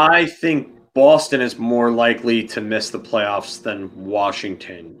 I think Boston is more likely to miss the playoffs than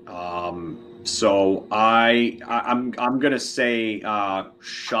Washington. So I'm going to say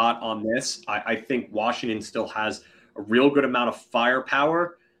shot on this. I think Washington still has a real good amount of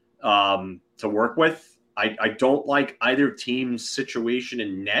firepower to work with. I don't like either team's situation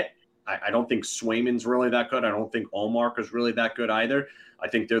in net. I don't think Swayman's really that good. I don't think Ullmark is really that good either. I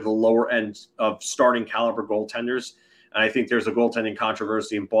think they're the lower end of starting caliber goaltenders. And I think there's a goaltending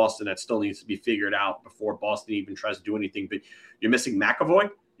controversy in Boston that still needs to be figured out before Boston even tries to do anything. But you're missing McAvoy.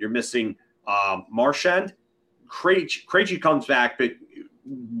 You're missing Marchand. Krejci comes back, but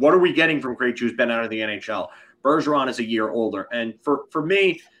what are we getting from Krejci, who's been out of the NHL? Bergeron is a year older. And for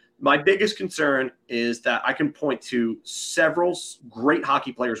me, my biggest concern is that I can point to several great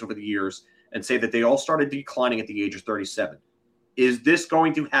hockey players over the years and say that they all started declining at the age of 37. Is this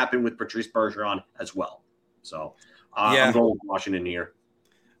going to happen with Patrice Bergeron as well? So I'm going with Washington here.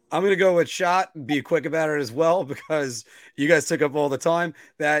 I'm going to go with shot. Be quick about it as well, because you guys took up all the time.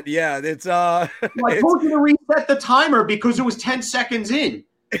 It's I told you to reset the timer because it was 10 seconds in.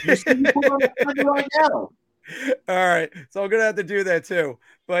 You see me put on the timer right now. All right, so I'm gonna have to do that too,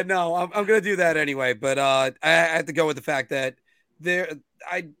 but no, I'm gonna do that anyway. But I have to go with the fact that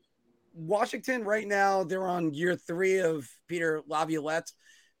Washington right now, they're on year 3 of Peter Laviolette.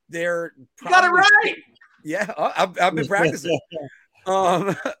 You got it right. Yeah, I've been practicing.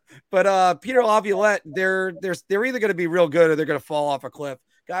 But Peter Laviolette, they're either going to be real good or they're going to fall off a cliff.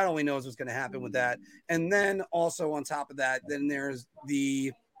 God only knows what's going to happen with that. And then also on top of that, then there's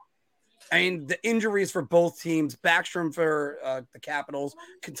the injuries for both teams. Backstrom for the Capitals,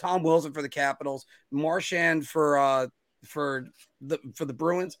 Tom Wilson for the Capitals, Marchand for the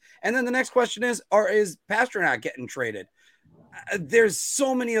Bruins. And then the next question is Pastrnak getting traded? There's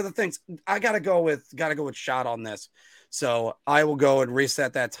so many other things. I gotta go with shot on this. So I will go and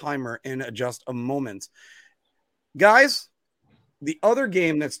reset that timer in just a moment. Guys, the other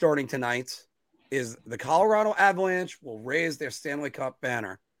game that's starting tonight is the Colorado Avalanche will raise their Stanley Cup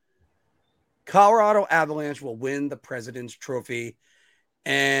banner. Colorado Avalanche will win the President's Trophy.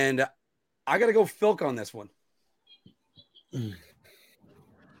 And I got to go Philk on this one. I'm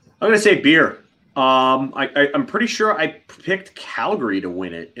going to say beer. I'm pretty sure I picked Calgary to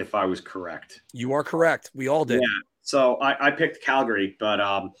win it, if I was correct. You are correct. We all did. Yeah. So I picked Calgary, but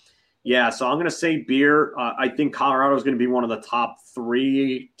so I'm going to say beer. I think Colorado is going to be one of the top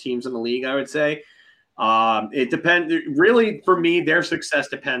 3 teams in the league, I would say. It depends. Really, for me, their success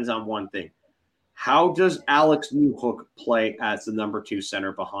depends on one thing. How does Alex Newhook play as the number 2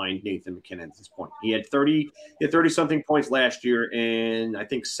 center behind Nathan McKinnon at this point? He had 30-something points last year in, I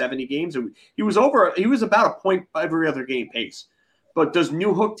think, 70 games. He was about a point every other game pace. But does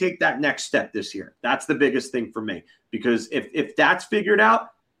Newhook take that next step this year? That's the biggest thing for me. Because if that's figured out,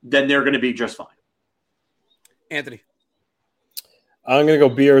 then they're going to be just fine. Anthony. I'm going to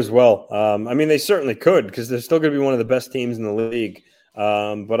go beer as well. I mean, they certainly could, because they're still going to be one of the best teams in the league.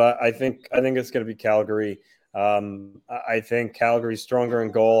 But I think it's going to be Calgary. I think Calgary's stronger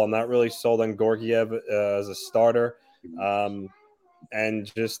in goal. I'm not really sold on Georgiev as a starter.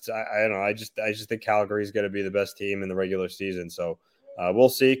 And just I don't know. I just think Calgary's going to be the best team in the regular season. So we'll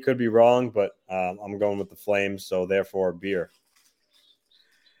see. Could be wrong, but I'm going with the Flames. So therefore, beer.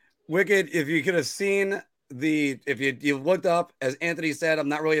 Wicked. If you could have seen if you looked up, as Anthony said, I'm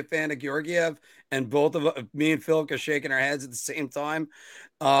not really a fan of Georgiev, and both of me and Phil are shaking our heads at the same time.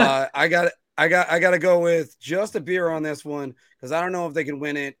 I got to go with just a beer on this one, because I don't know if they can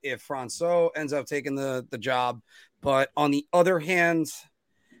win it if Francois ends up taking the job. But on the other hand,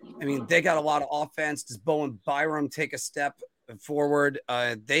 I mean, they got a lot of offense. Does Bowen Byram take a step forward.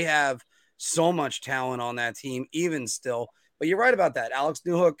 They have so much talent on that team, even still. But you're right about that. Alex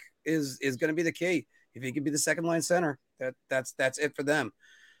Newhook is going to be the key. If he could be the second line center, that's it for them.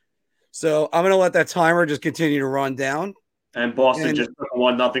 So I'm going to let that timer just continue to run down. And Boston just took a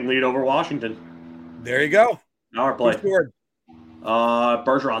 1-0 lead over Washington. There you go. Power play. Who scored?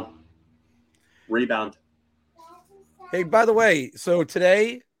 Bergeron. Rebound. Hey, by the way, so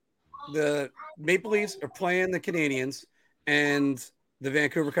today the Maple Leafs are playing the Canadiens and the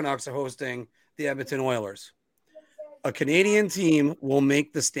Vancouver Canucks are hosting the Edmonton Oilers. A Canadian team will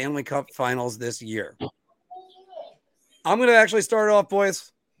make the Stanley Cup Finals this year. I'm going to actually start it off,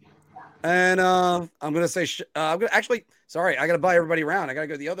 boys. And I'm going to say, I got to buy everybody around. I got to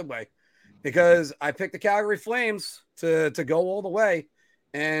go the other way because I picked the Calgary Flames to go all the way.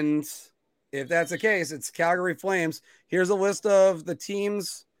 And if that's the case, it's Calgary Flames. Here's a list of the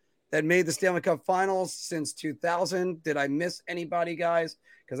teams that made the Stanley Cup Finals since 2000. Did I miss anybody, guys?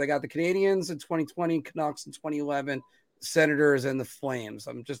 Because I got the Canadiens in 2020, Canucks in 2011, Senators, and the Flames.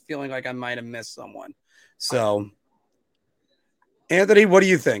 I'm just feeling like I might have missed someone. So, Anthony, what do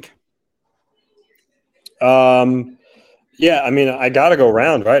you think? Yeah, I mean, I got to go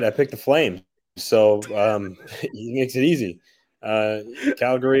round, right? I picked the Flames. So he makes it easy.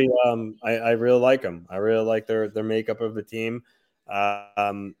 Calgary, I really like them. I really like their makeup of the team.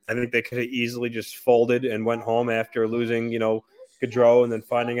 I think they could have easily just folded and went home after losing, Gaudreau and then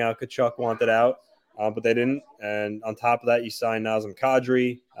finding out Tkachuk wanted out, but they didn't. And on top of that, you signed Nazem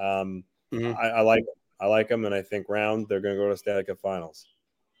Kadri. I like them, and I think round they're going to go to Stanley Cup Finals.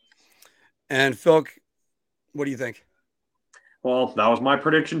 And Phil, what do you think? Well, that was my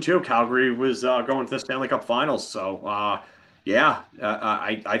prediction too. Calgary was going to the Stanley Cup Finals, so I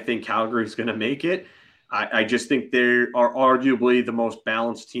think Calgary is going to make it. I just think they are arguably the most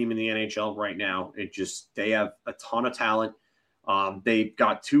balanced team in the NHL right now. They have a ton of talent. They've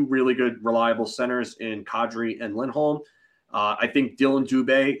got two really good, reliable centers in Kadri and Lindholm. I think Dylan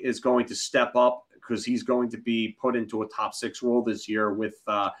Dubé is going to step up because he's going to be put into a top 6 role this year with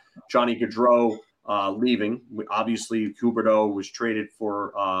Johnny Gaudreau leaving. Obviously, Huberdeau was traded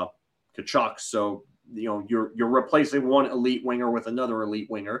for Tkachuk, so you're replacing one elite winger with another elite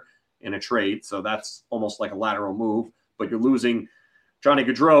winger in a trade, so that's almost like a lateral move. But you're losing Johnny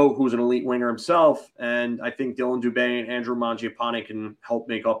Gaudreau, who's an elite winger himself, and I think Dylan Dubé and Andrew Mangiapane can help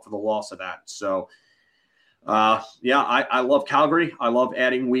make up for the loss of that. So, I love Calgary. I love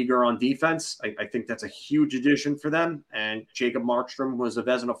adding Weegar on defense. I think that's a huge addition for them. And Jacob Markstrom was a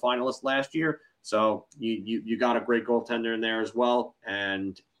Vezina finalist last year, so you got a great goaltender in there as well.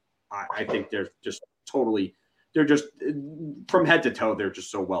 And I think they're just from head to toe, they're just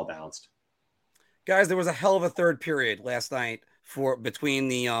so well balanced. Guys, there was a hell of a third period last night between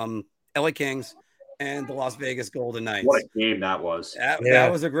the LA Kings and the Las Vegas Golden Knights. What a game that was. That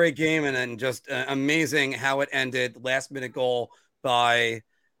was a great game, and then just amazing how it ended. Last-minute goal by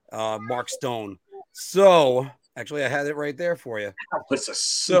Mark Stone. So, actually, I had it right there for you. That was a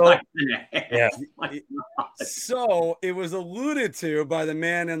smack in the head. So, it was alluded to by the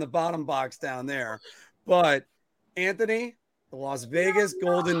man in the bottom box down there. But, Anthony, the Las Vegas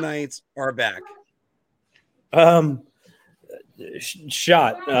Golden Knights are back.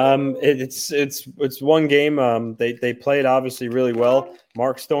 Shot. It's one game. They played obviously really well.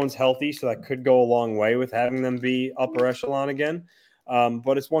 Mark Stone's healthy, so that could go a long way with having them be upper echelon again.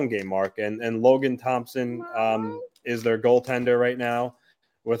 But it's one game, Mark, and Logan Thompson is their goaltender right now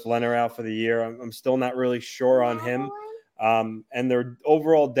with Leonard out for the year. I'm still not really sure on him. And their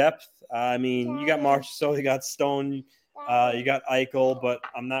overall depth. I mean, you got Marchessault, you got Stone, you got Eichel, but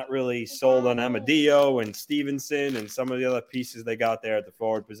I'm not really sold on Amadio and Stevenson and some of the other pieces they got there at the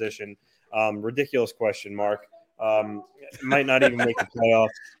forward position. Ridiculous question, Mark. Might not even make the playoffs.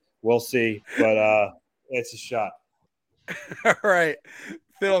 We'll see, but it's a shot. All right,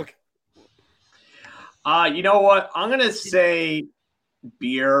 Phil. You know what? I'm going to say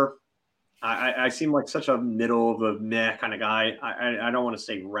beer. I seem like such a middle of the meh kind of guy. I don't want to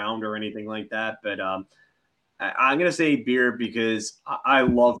say round or anything like that, but I'm going to say beer because I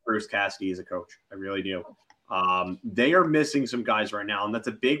love Bruce Cassidy as a coach. I really do. They are missing some guys right now, and that's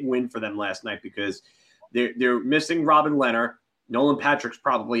a big win for them last night because they're missing Robin Lehner. Nolan Patrick's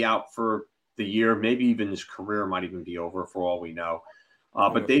probably out for the year. Maybe even his career might even be over for all we know.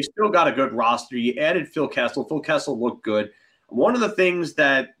 But they've still got a good roster. You added Phil Kessel. Phil Kessel looked good. One of the things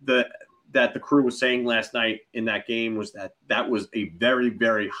that the crew was saying last night in that game was that was a very,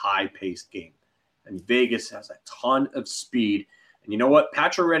 very high-paced game. And Vegas has a ton of speed. And you know what?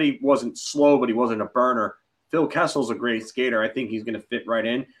 Pacioretty wasn't slow, but he wasn't a burner. Phil Kessel's a great skater. I think he's going to fit right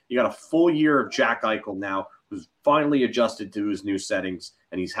in. You got a full year of Jack Eichel now, who's finally adjusted to his new settings,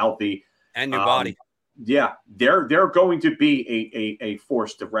 and he's healthy and new body. Yeah, they're going to be a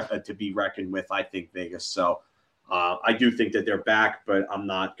force to be reckoned with, I think, Vegas. So I do think that they're back, but I'm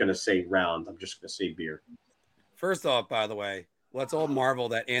not going to say round. I'm just going to say beer. First off, by the way, let's all marvel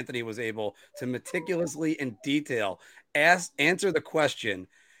that Anthony was able to meticulously in detail answer the question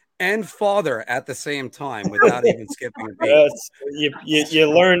and father at the same time without even skipping a beat. Yes, you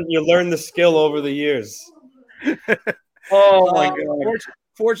learn the skill over the years. Oh my God.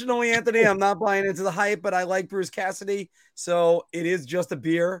 Fortunately, Anthony, I'm not buying into the hype, but I like Bruce Cassidy, so it is just a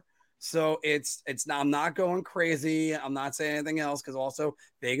beer. So it's not. I'm not going crazy. I'm not saying anything else because also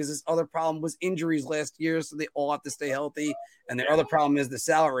Vegas' other problem was injuries last year, so they all have to stay healthy. And the other problem is the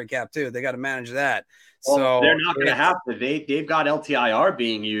salary cap too. They got to manage that. Well, so they're not going to have to. They've got LTIR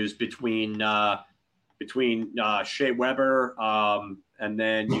being used between Shea Weber, and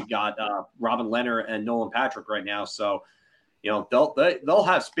then you got Robin Leonard and Nolan Patrick right now. So they'll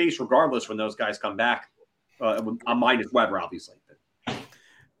have space regardless when those guys come back. Minus Weber, obviously.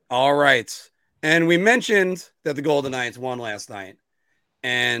 All right. And we mentioned that the Golden Knights won last night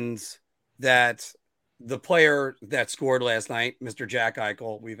and that the player that scored last night, Mr. Jack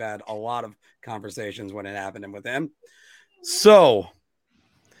Eichel, we've had a lot of conversations when it happened with him. So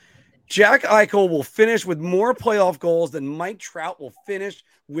Jack Eichel will finish with more playoff goals than Mike Trout will finish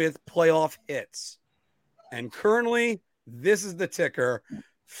with playoff hits. And currently, this is the ticker.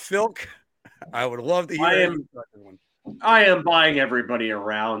 Philk, I would love to hear I am buying everybody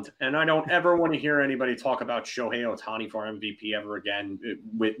around, and I don't ever want to hear anybody talk about Shohei Ohtani for MVP ever again,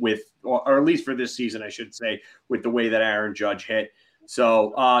 or at least for this season, I should say, with the way that Aaron Judge hit.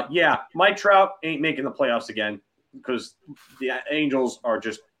 So, Mike Trout ain't making the playoffs again because the Angels are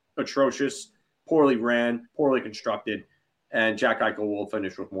just atrocious, poorly ran, poorly constructed, and Jack Eichel will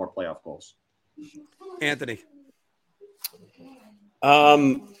finish with more playoff goals. Anthony.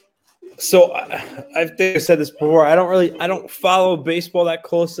 So I think I said this before. I don't follow baseball that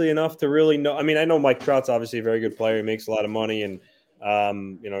closely enough to really know. I mean, I know Mike Trout's obviously a very good player. He makes a lot of money, and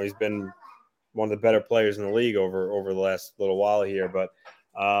he's been one of the better players in the league over the last little while here. But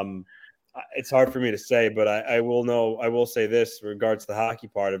it's hard for me to say. But I will say this in regards to the hockey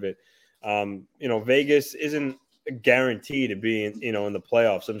part of it. Vegas isn't guaranteed to be in the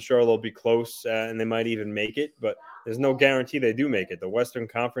playoffs. I'm sure they'll be close and they might even make it, but there's no guarantee they do make it. The Western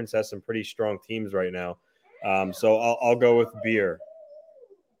Conference has some pretty strong teams right now. So I'll go with beer.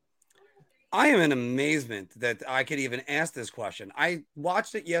 I am in amazement that I could even ask this question. I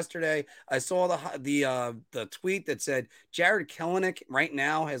watched it yesterday. I saw the tweet that said Jared Kelenic right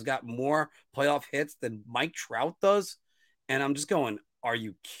now has got more playoff hits than Mike Trout does. And I'm just going, are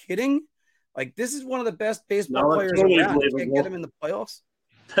you kidding? Like, this is one of the best baseball players around. You can't get him in the playoffs.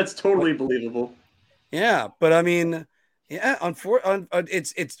 That's totally believable. Yeah, but I mean, it's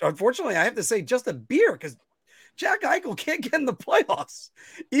unfortunately I have to say just a beer because Jack Eichel can't get in the playoffs.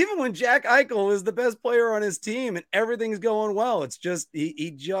 Even when Jack Eichel is the best player on his team and everything's going well, it's just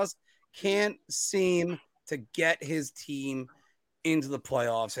he just can't seem to get his team into the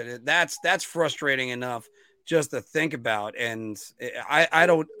playoffs, and that's frustrating enough just to think about. And I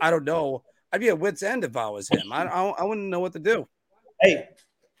don't know. I'd be at wit's end if I was him. I wouldn't know what to do. Hey.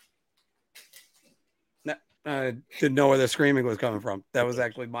 Didn't know where the screaming was coming from. That was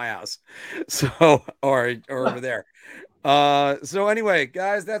actually my house. So, or over there. So anyway,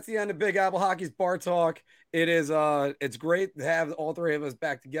 guys, that's the end of Big Apple Hockey's Bar Talk. It's great to have all three of us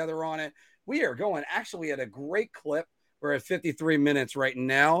back together on it. We are going actually at a great clip. We're at 53 minutes right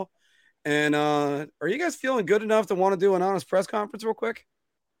now. And are you guys feeling good enough to want to do an honest press conference real quick?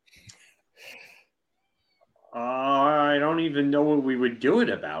 I don't even know what we would do it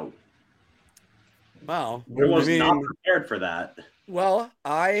about. Wow. I was not prepared for that. Well,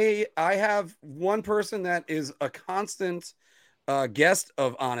 I have one person that is a constant guest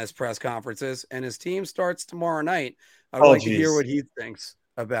of Honest Press Conferences, and his team starts tomorrow night. I'd like to hear what he thinks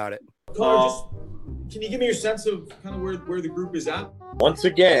about it. Can you give me your sense of kind of where the group is at? Once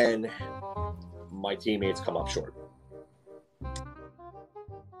again, my teammates come up short.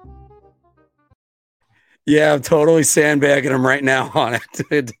 Yeah, I'm totally sandbagging him right now on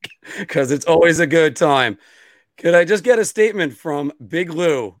it because it's always a good time. Could I just get a statement from Big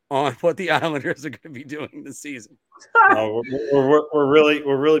Lou on what the Islanders are going to be doing this season? We're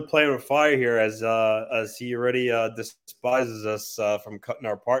really playing with fire here as he already despises us from cutting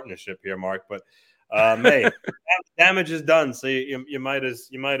our partnership here, Mark. But hey, damage is done, so you might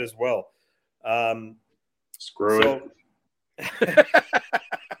as well. Screw it.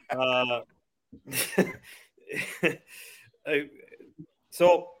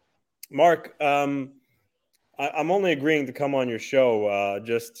 So, Mark, I'm only agreeing to come on your show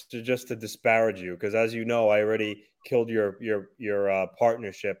just to disparage you because, as you know, I already killed your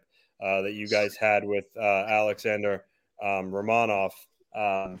partnership that you guys had with Alexander Romanov.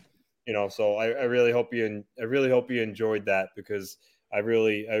 So I really hope you enjoyed that because I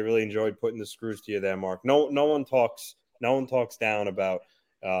really enjoyed putting the screws to you there, Mark. No one talks down about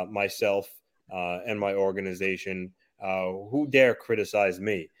myself and my organization. Who dare criticize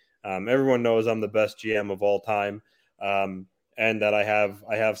me? Everyone knows I'm the best GM of all time, and that I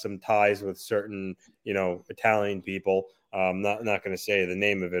have some ties with certain Italian people. Not going to say the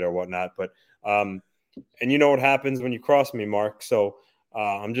name of it or whatnot, but and you know what happens when you cross me, Mark. So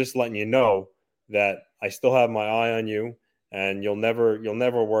I'm just letting you know that I still have my eye on you, and you'll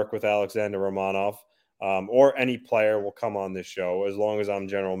never work with Alexander Romanov. Or any player will come on this show as long as I'm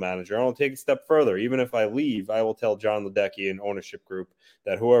general manager. I'll take it a step further. Even if I leave, I will tell John Ledecky and ownership group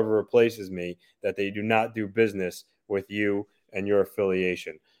that whoever replaces me, that they do not do business with you and your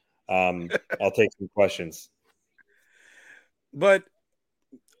affiliation. I'll take some questions. But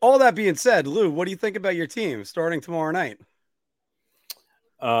all that being said, Lou, what do you think about your team starting tomorrow night?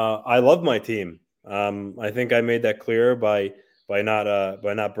 I love my team. I think I made that clear by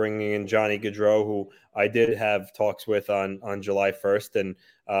not bringing in Johnny Gaudreau, who I did have talks with on July 1st, and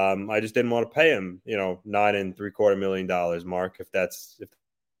I just didn't want to pay him, $9.75 million, Mark. If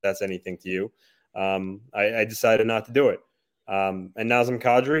that's anything to you, I decided not to do it. And Nazem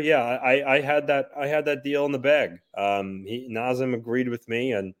Kadri, yeah, I had that deal in the bag. Nazem agreed with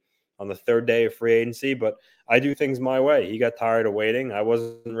me and on the third day of free agency, but I do things my way. He got tired of waiting. I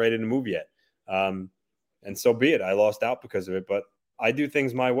wasn't ready to move yet. And so be it. I lost out because of it, but I do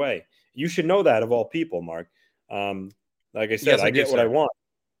things my way. You should know that of all people, Mark. Like I said, yes, I get what I want.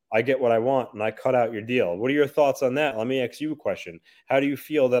 I get what I want, and I cut out your deal. What are your thoughts on that? Let me ask you a question. How do you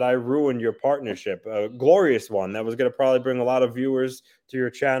feel that I ruined your partnership? A glorious one that was going to probably bring a lot of viewers to your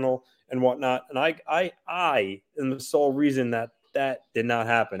channel and whatnot. And I am the sole reason that did not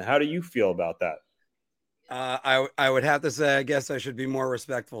happen. How do you feel about that? I would have to say, I guess I should be more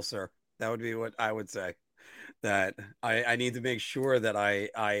respectful, sir. That would be what I would say. That I need to make sure that I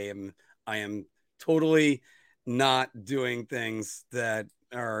am totally not doing things that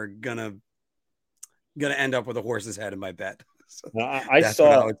are gonna end up with a horse's head in my bet. So I that's saw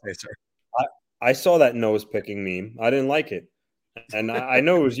what I would say, sir. I saw that nose picking meme. I didn't like it, and I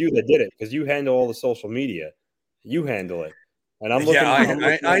know it was you that did it because you handle all the social media. You handle it, and I'm looking.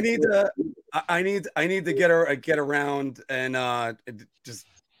 Yeah, I need to get around and just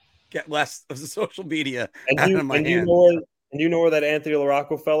get less of the social media out of my hands. You know where that Anthony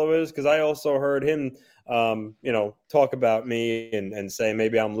LaRocco fellow is? Because I also heard him, talk about me and say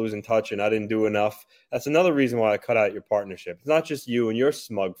maybe I'm losing touch and I didn't do enough. That's another reason why I cut out your partnership. It's not just you and your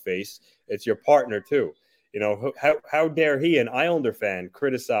smug face; it's your partner too. How dare he, an Islander fan,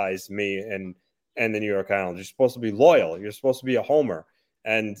 criticize me and the New York Islanders? You're supposed to be loyal. You're supposed to be a homer.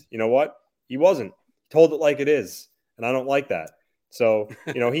 And you know what? He wasn't. He told it like it is, and I don't like that. So,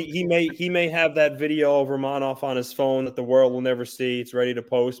 he may have that video of Romanov on his phone that the world will never see. It's ready to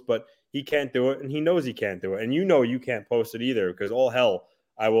post, but he can't do it, and he knows he can't do it. And you can't post it either because all hell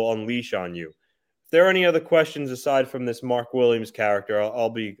I will unleash on you. If there are any other questions aside from this Mark Williams character, I'll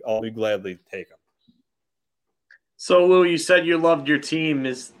be gladly to take them. So, Lou, you said you loved your team.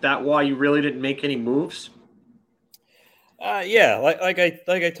 Is that why you really didn't make any moves? Yeah, like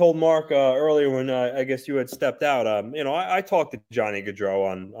I told Mark earlier when I guess you had stepped out. I talked to Johnny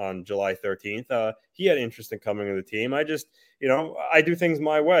Gaudreau on July 13th. He had interest in coming to the team. I just, I do things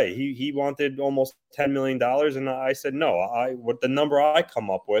my way. He wanted almost $10 million, and I said no. What the number I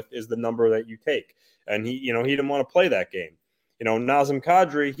come up with is the number that you take. And he didn't want to play that game. Nazem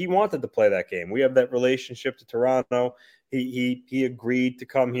Kadri, he wanted to play that game. We have that relationship to Toronto. He agreed to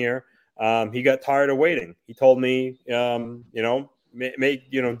come here. He got tired of waiting. He told me, do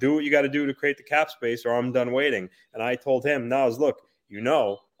what you got to do to create the cap space, or I'm done waiting. And I told him, Naz, look,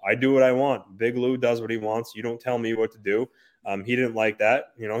 I do what I want. Big Lou does what he wants. You don't tell me what to do. He didn't like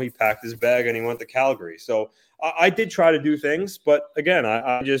that. He packed his bag and he went to Calgary. So I did try to do things, but again,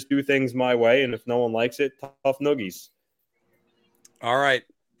 I just do things my way. And if no one likes it, tough noogies. All right.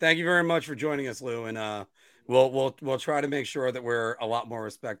 Thank you very much for joining us, Lou. And we'll try to make sure that we're a lot more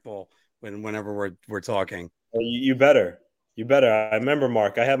respectful whenever we're talking. You better. I remember,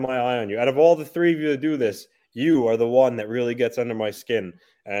 Mark, I have my eye on you. Out of all the three of you that do this, you are the one that really gets under my skin,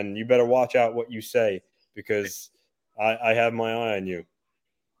 and you better watch out what you say because I have my eye on you.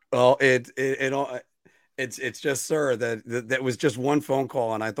 Well, it's just, sir, that was just one phone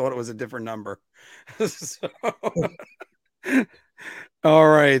call, and I thought it was a different number. So, all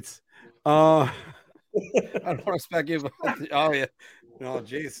right. I don't want to speculate. Oh yeah, no,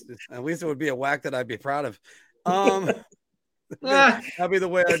 geez. At least it would be a whack that I'd be proud of. That'd be the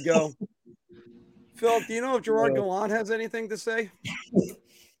way I'd go. Phil, do you know if Gerard Gallant has anything to say?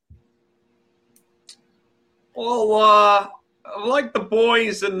 Well, I like the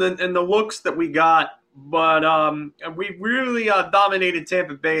boys and the looks that we got, but we really dominated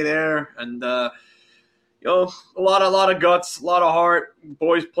Tampa Bay there, and a lot of guts, a lot of heart.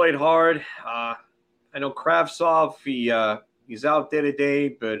 Boys played hard. I know Kravtsov, he's out day to day,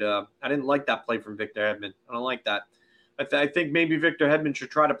 but I didn't like that play from Victor Hedman. I don't like that. I think maybe Victor Hedman should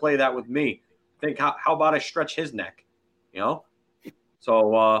try to play that with me. I think how about I stretch his neck,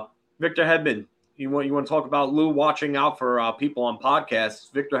 So Victor Hedman, you want to talk about Lou watching out for people on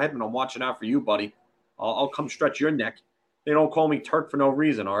podcasts? Victor Hedman, I'm watching out for you, buddy. I'll come stretch your neck. They don't call me Turk for no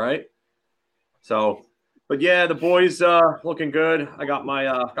reason, all right? So, but yeah, the boys looking good. I got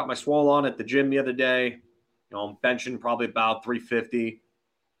my swole on at the gym the other day. I'm benching probably about 350,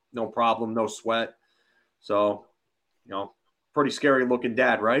 no problem, no sweat. So, pretty scary looking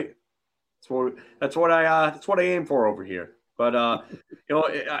dad, right? That's what I aim for over here. But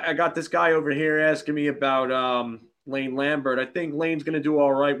I got this guy over here asking me about Lane Lambert. I think Lane's going to do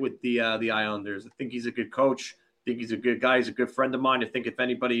all right with the Islanders. I think he's a good coach. I think he's a good guy. He's a good friend of mine. I think if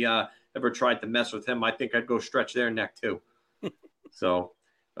anybody ever tried to mess with him, I think I'd go stretch their neck too. So,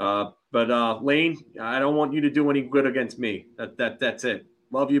 but Lane, I don't want you to do any good against me. That's it.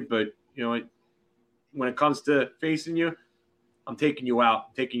 Love you, but when it comes to facing you, I'm taking you out,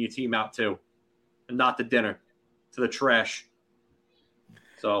 I'm taking your team out too, and not to dinner, to the trash.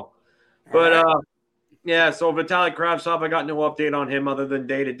 So, but yeah. So Vitaly Kravtsov, I got no update on him other than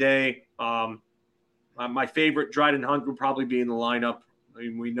day to day. My favorite Dryden Hunt would probably be in the lineup. I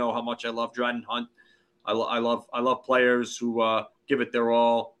mean, we know how much I love Dryden Hunt. I love players who give it their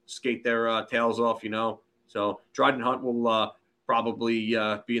all, skate their tails off. So Dryden Hunt will probably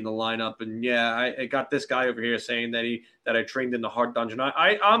be in the lineup. And yeah, I got this guy over here saying that I trained in the Hart Dungeon.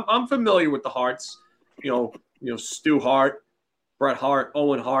 I'm familiar with the Harts. Stu Hart, Bret Hart,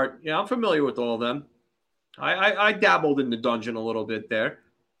 Owen Hart. Yeah, I'm familiar with all of them. I dabbled in the dungeon a little bit there.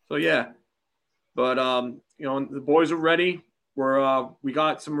 So yeah, but the boys are ready. We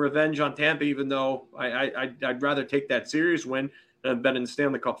got some revenge on Tampa, even though I'd rather take that series win than been in the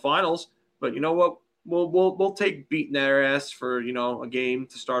Stanley Cup Finals. But you know what? We'll take beating their ass for a game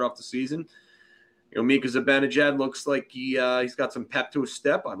to start off the season. Mika Zibanejad looks like he's got some pep to his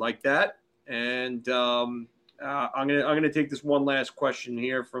step. I like that. And I'm gonna take this one last question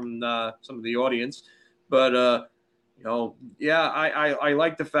here from some of the audience. But I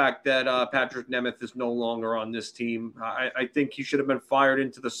like the fact that Patrick Nemeth is no longer on this team. I think he should have been fired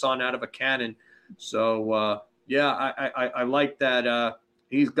into the sun out of a cannon. So I like that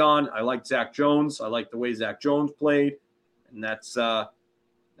he's gone. I like Zach Jones. I like the way Zach Jones played, and that's a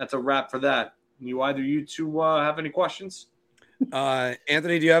wrap for that. You two have any questions?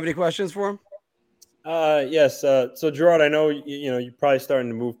 Anthony, do you have any questions for him? Yes. So Gerard, I know you're probably starting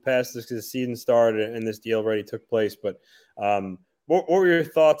to move past this because the season started and this deal already took place. But what were your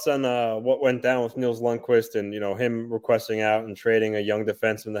thoughts on what went down with Nils Lundkvist and him requesting out and trading a young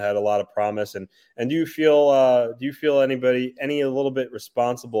defenseman that had a lot of promise? And do you feel any a little bit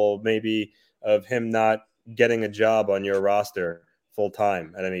responsible maybe of him not getting a job on your roster full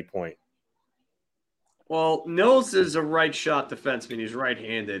time at any point? Well, Nils is a right shot defenseman. He's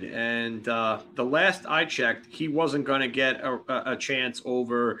right-handed. And the last I checked, he wasn't going to get a chance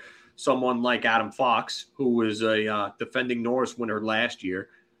over someone like Adam Fox, who was a defending Norris winner last year.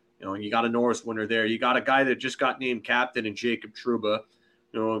 You got a Norris winner there. You got a guy that just got named captain in Jacob Trouba,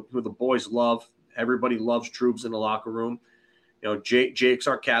 who the boys love. Everybody loves Troubs in the locker room. Jake's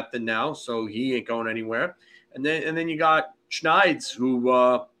our captain now, so he ain't going anywhere. And then you got Schneids,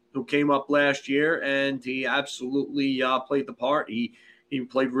 who came up last year, and he absolutely played the part. He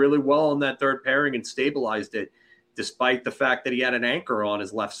played really well on that third pairing and stabilized it, despite the fact that he had an anchor on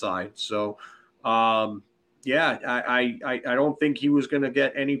his left side. So, I don't think he was going to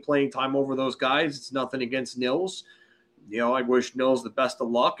get any playing time over those guys. It's nothing against Nils. I wish Nils the best of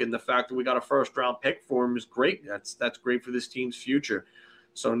luck, and the fact that we got a first-round pick for him is great. That's great for this team's future.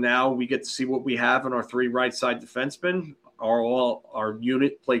 So now we get to see what we have in our three right-side defensemen. Our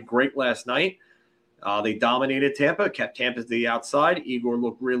unit played great last night. They dominated Tampa, kept Tampa to the outside. Igor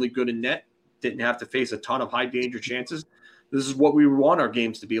looked really good in net. Didn't have to face a ton of high-danger chances. This is what we want our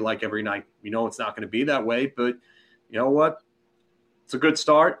games to be like every night. We know it's not going to be that way, but you know what? It's a good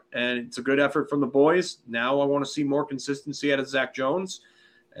start, and it's a good effort from the boys. Now I want to see more consistency out of Zach Jones.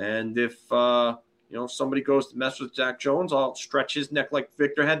 And if somebody goes to mess with Zach Jones, I'll stretch his neck like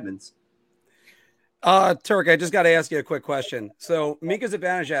Victor Hedman's. Turk, I just got to ask you a quick question. So Mika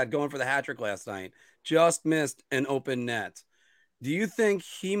Zibanejad going for the hat trick last night just missed an open net. Do you think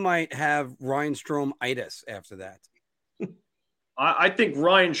he might have Ryan Strome-itis after that? I think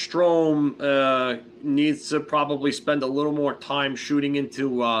Ryan Strome needs to probably spend a little more time shooting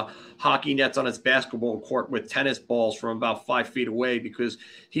into hockey nets on his basketball court with tennis balls from about 5 feet away, because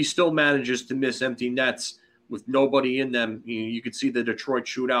he still manages to miss empty nets with nobody in them. You could see the Detroit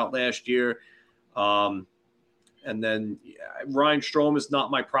shootout last year. And then Ryan Strome is not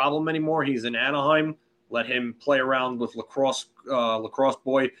my problem anymore. He's in Anaheim. Let him play around with lacrosse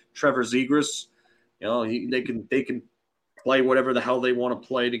boy Trevor Zegras. They can play whatever the hell they want to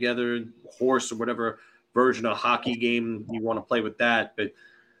play together, horse or whatever version of hockey game you want to play with that. But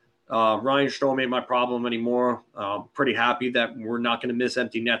Ryan Strome ain't my problem anymore. Pretty happy that we're not going to miss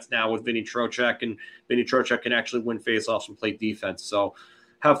empty nets now with Vinny Trocheck, and Vinny Trocheck can actually win faceoffs and play defense. So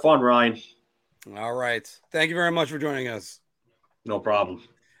have fun, Ryan. All right. Thank you very much for joining us. No problem.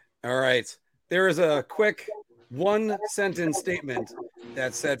 All right. There is a quick one-sentence statement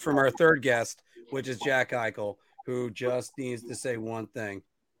that's said from our third guest, which is Jack Eichel, who just needs to say one thing.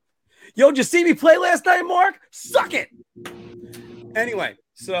 Yo, did you see me play last night, Mark? Suck it. Anyway,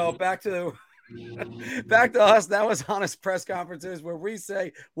 so back to us. That was Honest Press Conferences, where we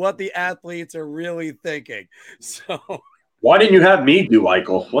say what the athletes are really thinking. So why didn't you have me do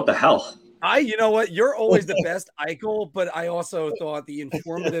Eichel? What the hell? You know what? You're always the best, Eichel, but I also thought the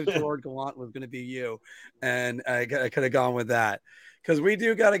informative Gerard Gallant was going to be you, and I could have gone with that, because we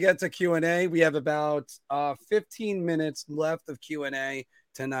do got to get to Q&A. We have about 15 minutes left of Q&A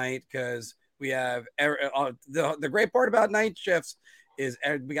tonight, because we have the great part about night shifts is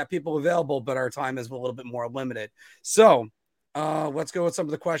we got people available, but our time is a little bit more limited. So let's go with some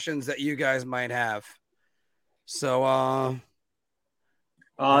of the questions that you guys might have. So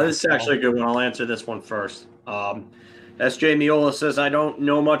this is actually a good one. I'll answer this one first. S.J. Miola says, I don't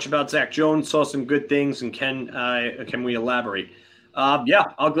know much about Zach Jones, saw some good things, and can we elaborate? Yeah,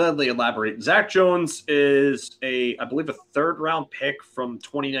 I'll gladly elaborate. Zach Jones is I believe a third-round pick from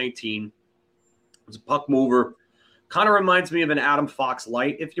 2019. He's a puck mover. Kind of reminds me of an Adam Fox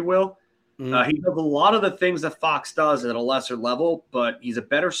light, if you will. Mm-hmm. He does a lot of the things that Fox does at a lesser level, but he's a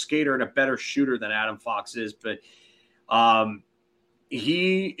better skater and a better shooter than Adam Fox is. But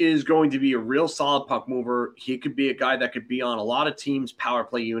he is going to be a real solid puck mover. He could be a guy that could be on a lot of teams' power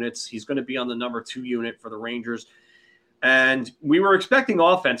play units. He's going to be on the number 2 unit for the Rangers. And we were expecting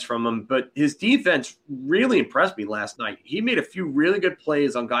offense from him, but his defense really impressed me last night. He made a few really good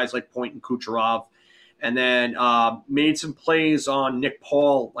plays on guys like Point and Kucherov, and then made some plays on Nick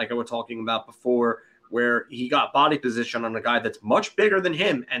Paul, like I was talking about before, where he got body position on a guy that's much bigger than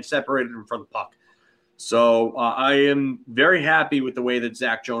him and separated him from the puck. So I am very happy with the way that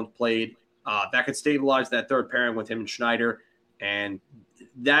Zach Jones played. That could stabilize that third pairing with him and Schneider, and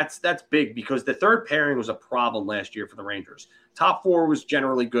that's big, because the third pairing was a problem last year for the Rangers. Top 4 was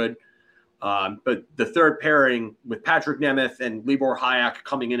generally good, but the third pairing with Patrick Nemeth and Libor Hajek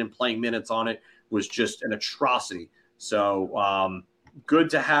coming in and playing minutes on it was just an atrocity. So good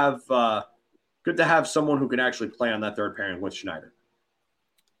to have someone who can actually play on that third pairing with Schneider.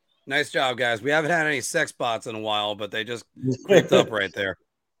 Nice job, guys. We haven't had any sex bots in a while, but they just creeped up right there.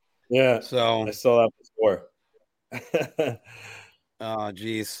 Yeah. So I saw that before. Oh,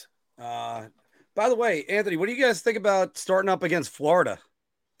 geez. By the way, Anthony, what do you guys think about starting up against Florida?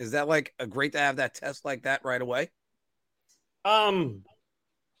 Is that like a great to have that test like that right away? I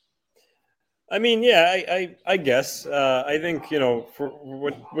mean, yeah, I guess. I think,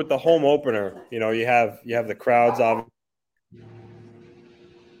 with the home opener, you have the crowds obviously.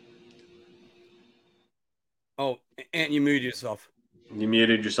 Oh, and you muted yourself. You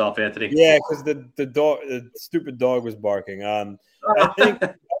muted yourself, Anthony. Yeah, because the stupid dog was barking. I think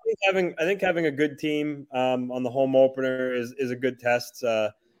having a good team on the home opener is a good test.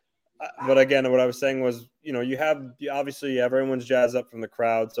 But again, what I was saying was, obviously everyone's jazzed up from the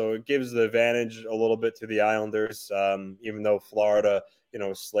crowd, so it gives the advantage a little bit to the Islanders, even though Florida,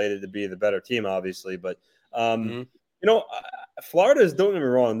 is slated to be the better team, obviously. But Florida's, don't get me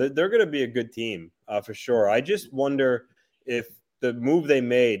wrong, they're going to be a good team for sure. I just wonder if the move they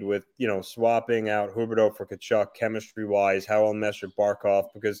made with, swapping out Huberdeau for Tkachuk chemistry-wise, how well meshed with Barkov,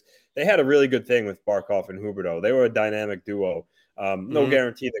 because they had a really good thing with Barkov and Huberdeau. They were a dynamic duo. No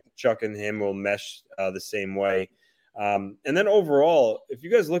guarantee that Tkachuk and him will mesh the same way. And then overall, if you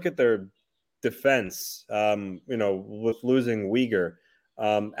guys look at their defense, with losing Uyghur,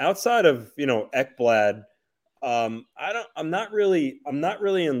 outside of, Ekblad, I'm not really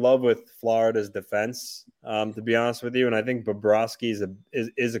in love with Florida's defense, to be honest with you. And I think Bobrovsky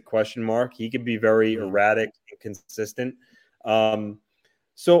is a question mark. He could be very erratic, inconsistent.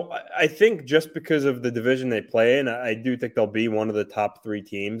 So I think just because of the division they play in, I do think they'll be one of the top 3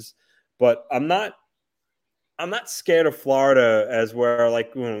 teams. But I'm not scared of Florida as where,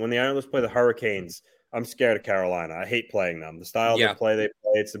 like, when the Islanders play the Hurricanes, I'm scared of Carolina. I hate playing them. The style they play,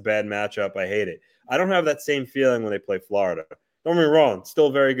 it's a bad matchup. I hate it. I don't have that same feeling when they play Florida. Don't get me wrong, still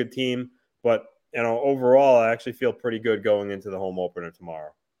a very good team, but overall, I actually feel pretty good going into the home opener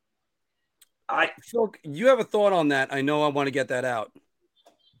tomorrow. Phil, you have a thought on that? I know I want to get that out.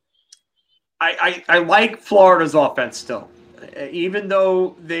 I like Florida's offense still. Even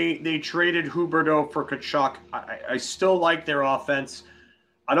though they traded Huberdeau for Tkachuk, I still like their offense.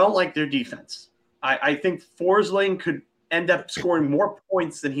 I don't like their defense. I think Forsling could end up scoring more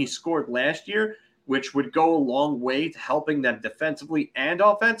points than he scored last year, which would go a long way to helping them defensively and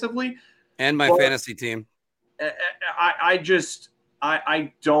offensively. And my fantasy team. I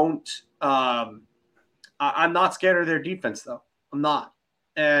don't. I'm not scared of their defense, though. I'm not.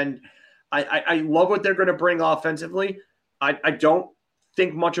 And I love what they're going to bring offensively. I don't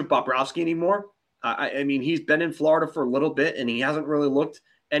think much of Bobrovsky anymore. I mean, he's been in Florida for a little bit, and he hasn't really looked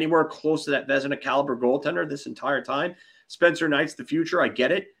anywhere close to that Vezina caliber goaltender this entire time. Spencer Knight's the future. I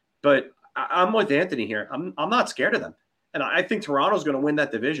get it. But I'm with Anthony here. I'm not scared of them. And I think Toronto's going to win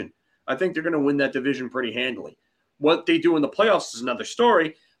that division. I think they're going to win that division pretty handily. What they do in the playoffs is another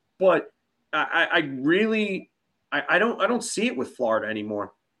story. But I don't see it with Florida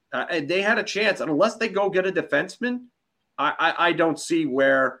anymore. They had a chance. And unless they go get a defenseman, I don't see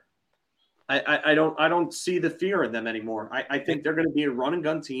where I don't see the fear in them anymore. I think they're going to be a run and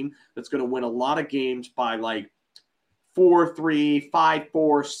gun team that's going to win a lot of games by like 4-3, 5-4,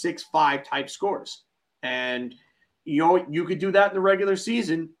 6-5 type scores. And you could do that in the regular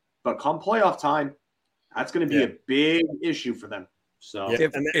season, but come playoff time, that's going to be a big issue for them. So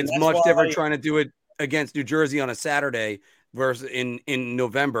it's much different trying to do it against New Jersey on a Saturday versus in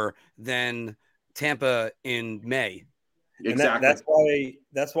November than Tampa in May. Exactly.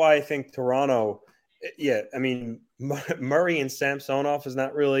 That's why I think Toronto. Yeah, I mean Murray and Samsonov is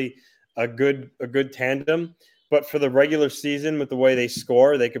not really a good tandem, but for the regular season, with the way they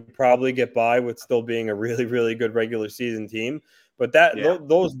score, they could probably get by with still being a really, really good regular season team. But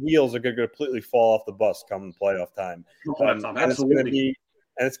those wheels are going to completely fall off the bus come playoff time. Absolutely.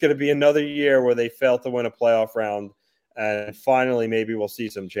 And it's going to be another year where they fail to win a playoff round, and finally maybe we'll see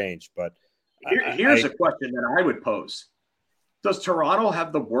some change. But here's a question that I would pose. Does Toronto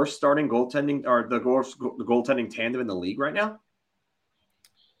have the worst starting goaltending or the worst goaltending tandem in the league right now?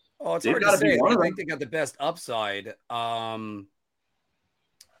 Oh, it's hard to say. I think they got the best upside.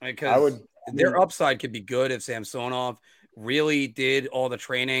 Because their upside could be good if Samsonov really did all the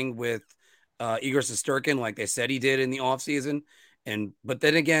training with Igor Shesterkin like they said he did in the offseason. But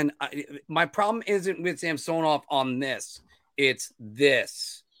then again, my problem isn't with Samsonov on this. It's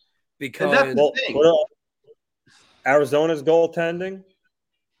this. Because Arizona's goaltending.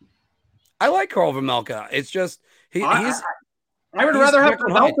 I like Carl Vejmelka. It's just I would rather have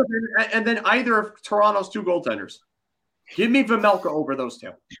Vejmelka and then either of Toronto's 2 goaltenders. Give me Vejmelka over those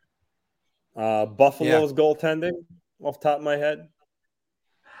 2. Buffalo's goaltending off the top of my head.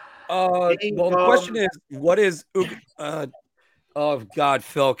 Well, the question is, what is oh God,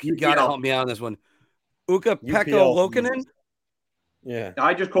 Phil, you gotta help me out on this one. Ukko-Pekka Luukkonen? Yeah,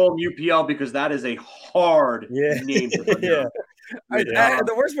 I just call him UPL because that is a hard name to pronounce.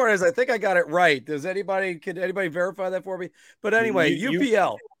 The worst part is I think I got it right. Can anybody verify that for me? But anyway,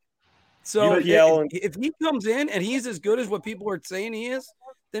 UPL. So if he comes in and he's as good as what people are saying he is,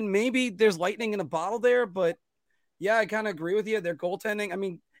 then maybe there's lightning in a bottle there. But yeah, I kind of agree with you. Their goaltending. I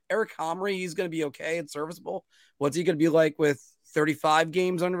mean, Eric Comrie, he's going to be okay and serviceable. What's he going to be like with 35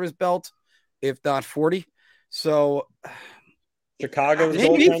 games under his belt, if not 40? So. Chicago's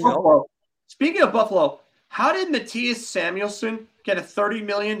Speaking of Buffalo, how did Matthias Samuelsson get a $30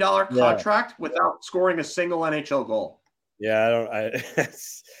 million contract without scoring a single NHL goal? Yeah,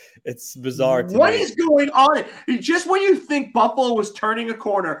 it's bizarre. What is going on? Just when you think Buffalo was turning a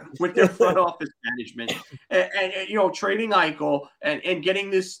corner with their front office management and trading Eichel and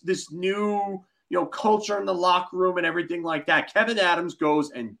getting this new culture in the locker room and everything like that, Kevin Adams goes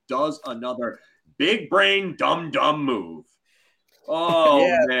and does another big brain dumb move. Oh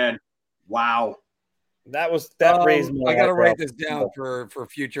man! Wow, that raised. I got to write this down for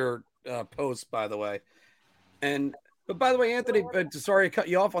future posts. By the way, but by the way, Anthony, sorry to cut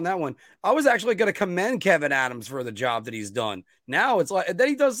you off on that one. I was actually going to commend Kevin Adams for the job that he's done. Now it's like then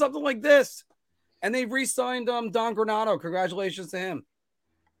he does something like this. And they re-signed Don Granato. Congratulations to him.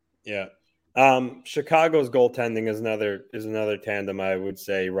 Yeah. Chicago's goaltending is another tandem I would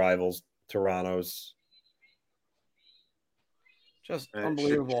say rivals Toronto's. Just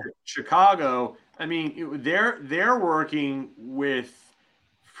unbelievable. Chicago, I mean, they're working with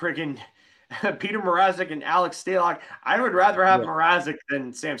friggin' Peter Mrazek and Alex Stalock. I would rather have Mrazek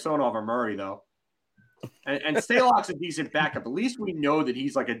than Samsonov or Murray, though. And Stalock's a decent backup. At least we know that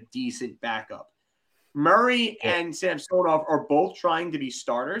he's like a decent backup. Murray and Samsonov are both trying to be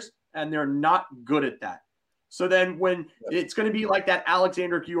starters, and they're not good at that. So then when it's going to be like that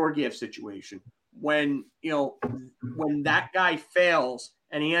Alexander Georgiev situation, when that guy fails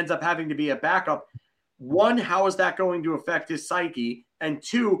and he ends up having to be a backup, one, how is that going to affect his psyche? And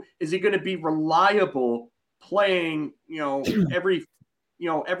two, is he going to be reliable playing, every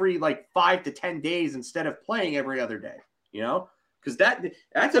like 5 to 10 days instead of playing every other day, because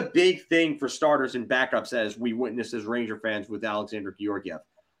that's a big thing for starters and backups, as we witnessed as Ranger fans with Alexander Georgiev.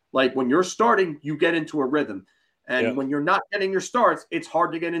 Like when you're starting, you get into a rhythm. And when you're not getting your starts, it's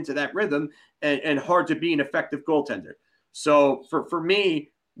hard to get into that rhythm and hard to be an effective goaltender. So for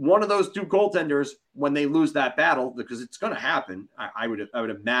me, one of those two goaltenders, when they lose that battle, because it's going to happen, I would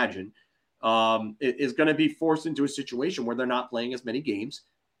imagine, is going to be forced into a situation where they're not playing as many games,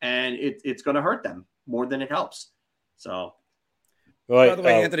 and it's going to hurt them more than it helps. So, by the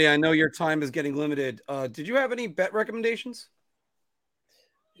way, Anthony, I know your time is getting limited. Did you have any bet recommendations?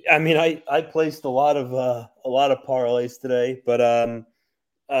 I mean, I placed a lot of parlays today, but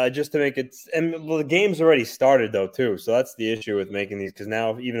just to make it, and the game's already started though too, so that's the issue with making these. Because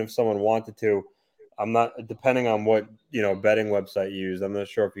now, even if someone wanted to, I'm not, depending on what betting website you use, I'm not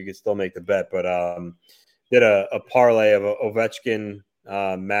sure if you could still make the bet. But did a parlay of Ovechkin,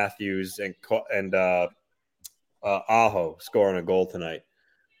 Matthews, and Aho scoring a goal tonight.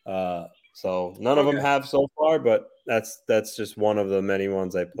 So none of them have so far, but that's just one of the many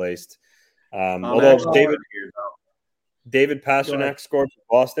ones I placed. Although David Pastrnak scored for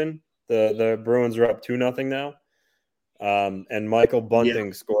Boston, the Bruins are up 2-0 now. And Michael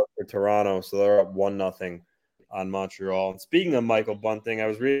Bunting scored for Toronto, so they're up 1-0 on Montreal. And speaking of Michael Bunting, I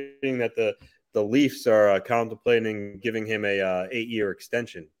was reading that the Leafs are contemplating giving him a 8-year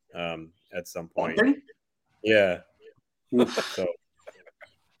extension at some point. Bunting? Yeah. So.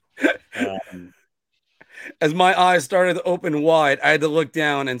 As my eyes started to open wide, I had to look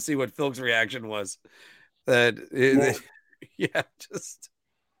down and see what Phil's reaction was. Just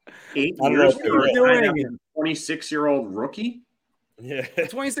 8 years for a 26-year-old rookie. Yeah, a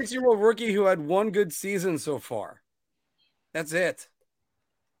 26-year-old rookie who had one good season so far. That's it.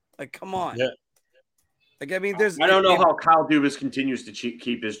 Like, come on. Yeah. Like, I mean, I don't know how Kyle Dubas continues to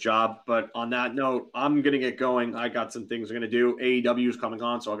keep his job, but on that note, I'm going to get going. I got some things I'm going to do. AEW is coming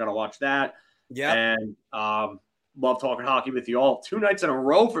on, so I got to watch that. Yeah. And love talking hockey with you all. 2 nights in a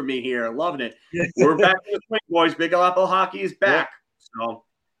row for me here. Loving it. We're back in the swing, boys. Big Apple Hockey is back. So.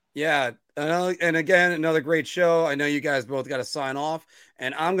 Yeah. And again, another great show. I know you guys both got to sign off,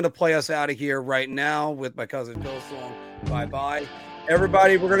 and I'm going to play us out of here right now with my cousin Phil's song, Bye-Bye.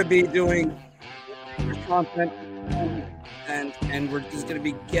 Everybody, we're going to be doing content, and we're just going to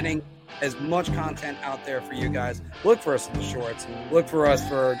be getting as much content out there for you guys. Look for us in the shorts. Look for us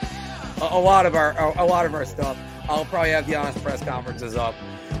for a lot of our stuff. I'll probably have the Honest press conferences up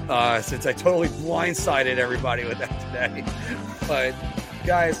since I totally blindsided everybody with that today. But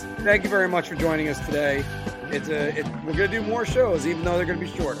guys, thank you very much for joining us today. We're going to do more shows, even though they're going to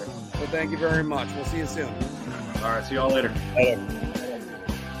be shorter. So thank you very much. We'll see you soon. All right, see y'all later. Later.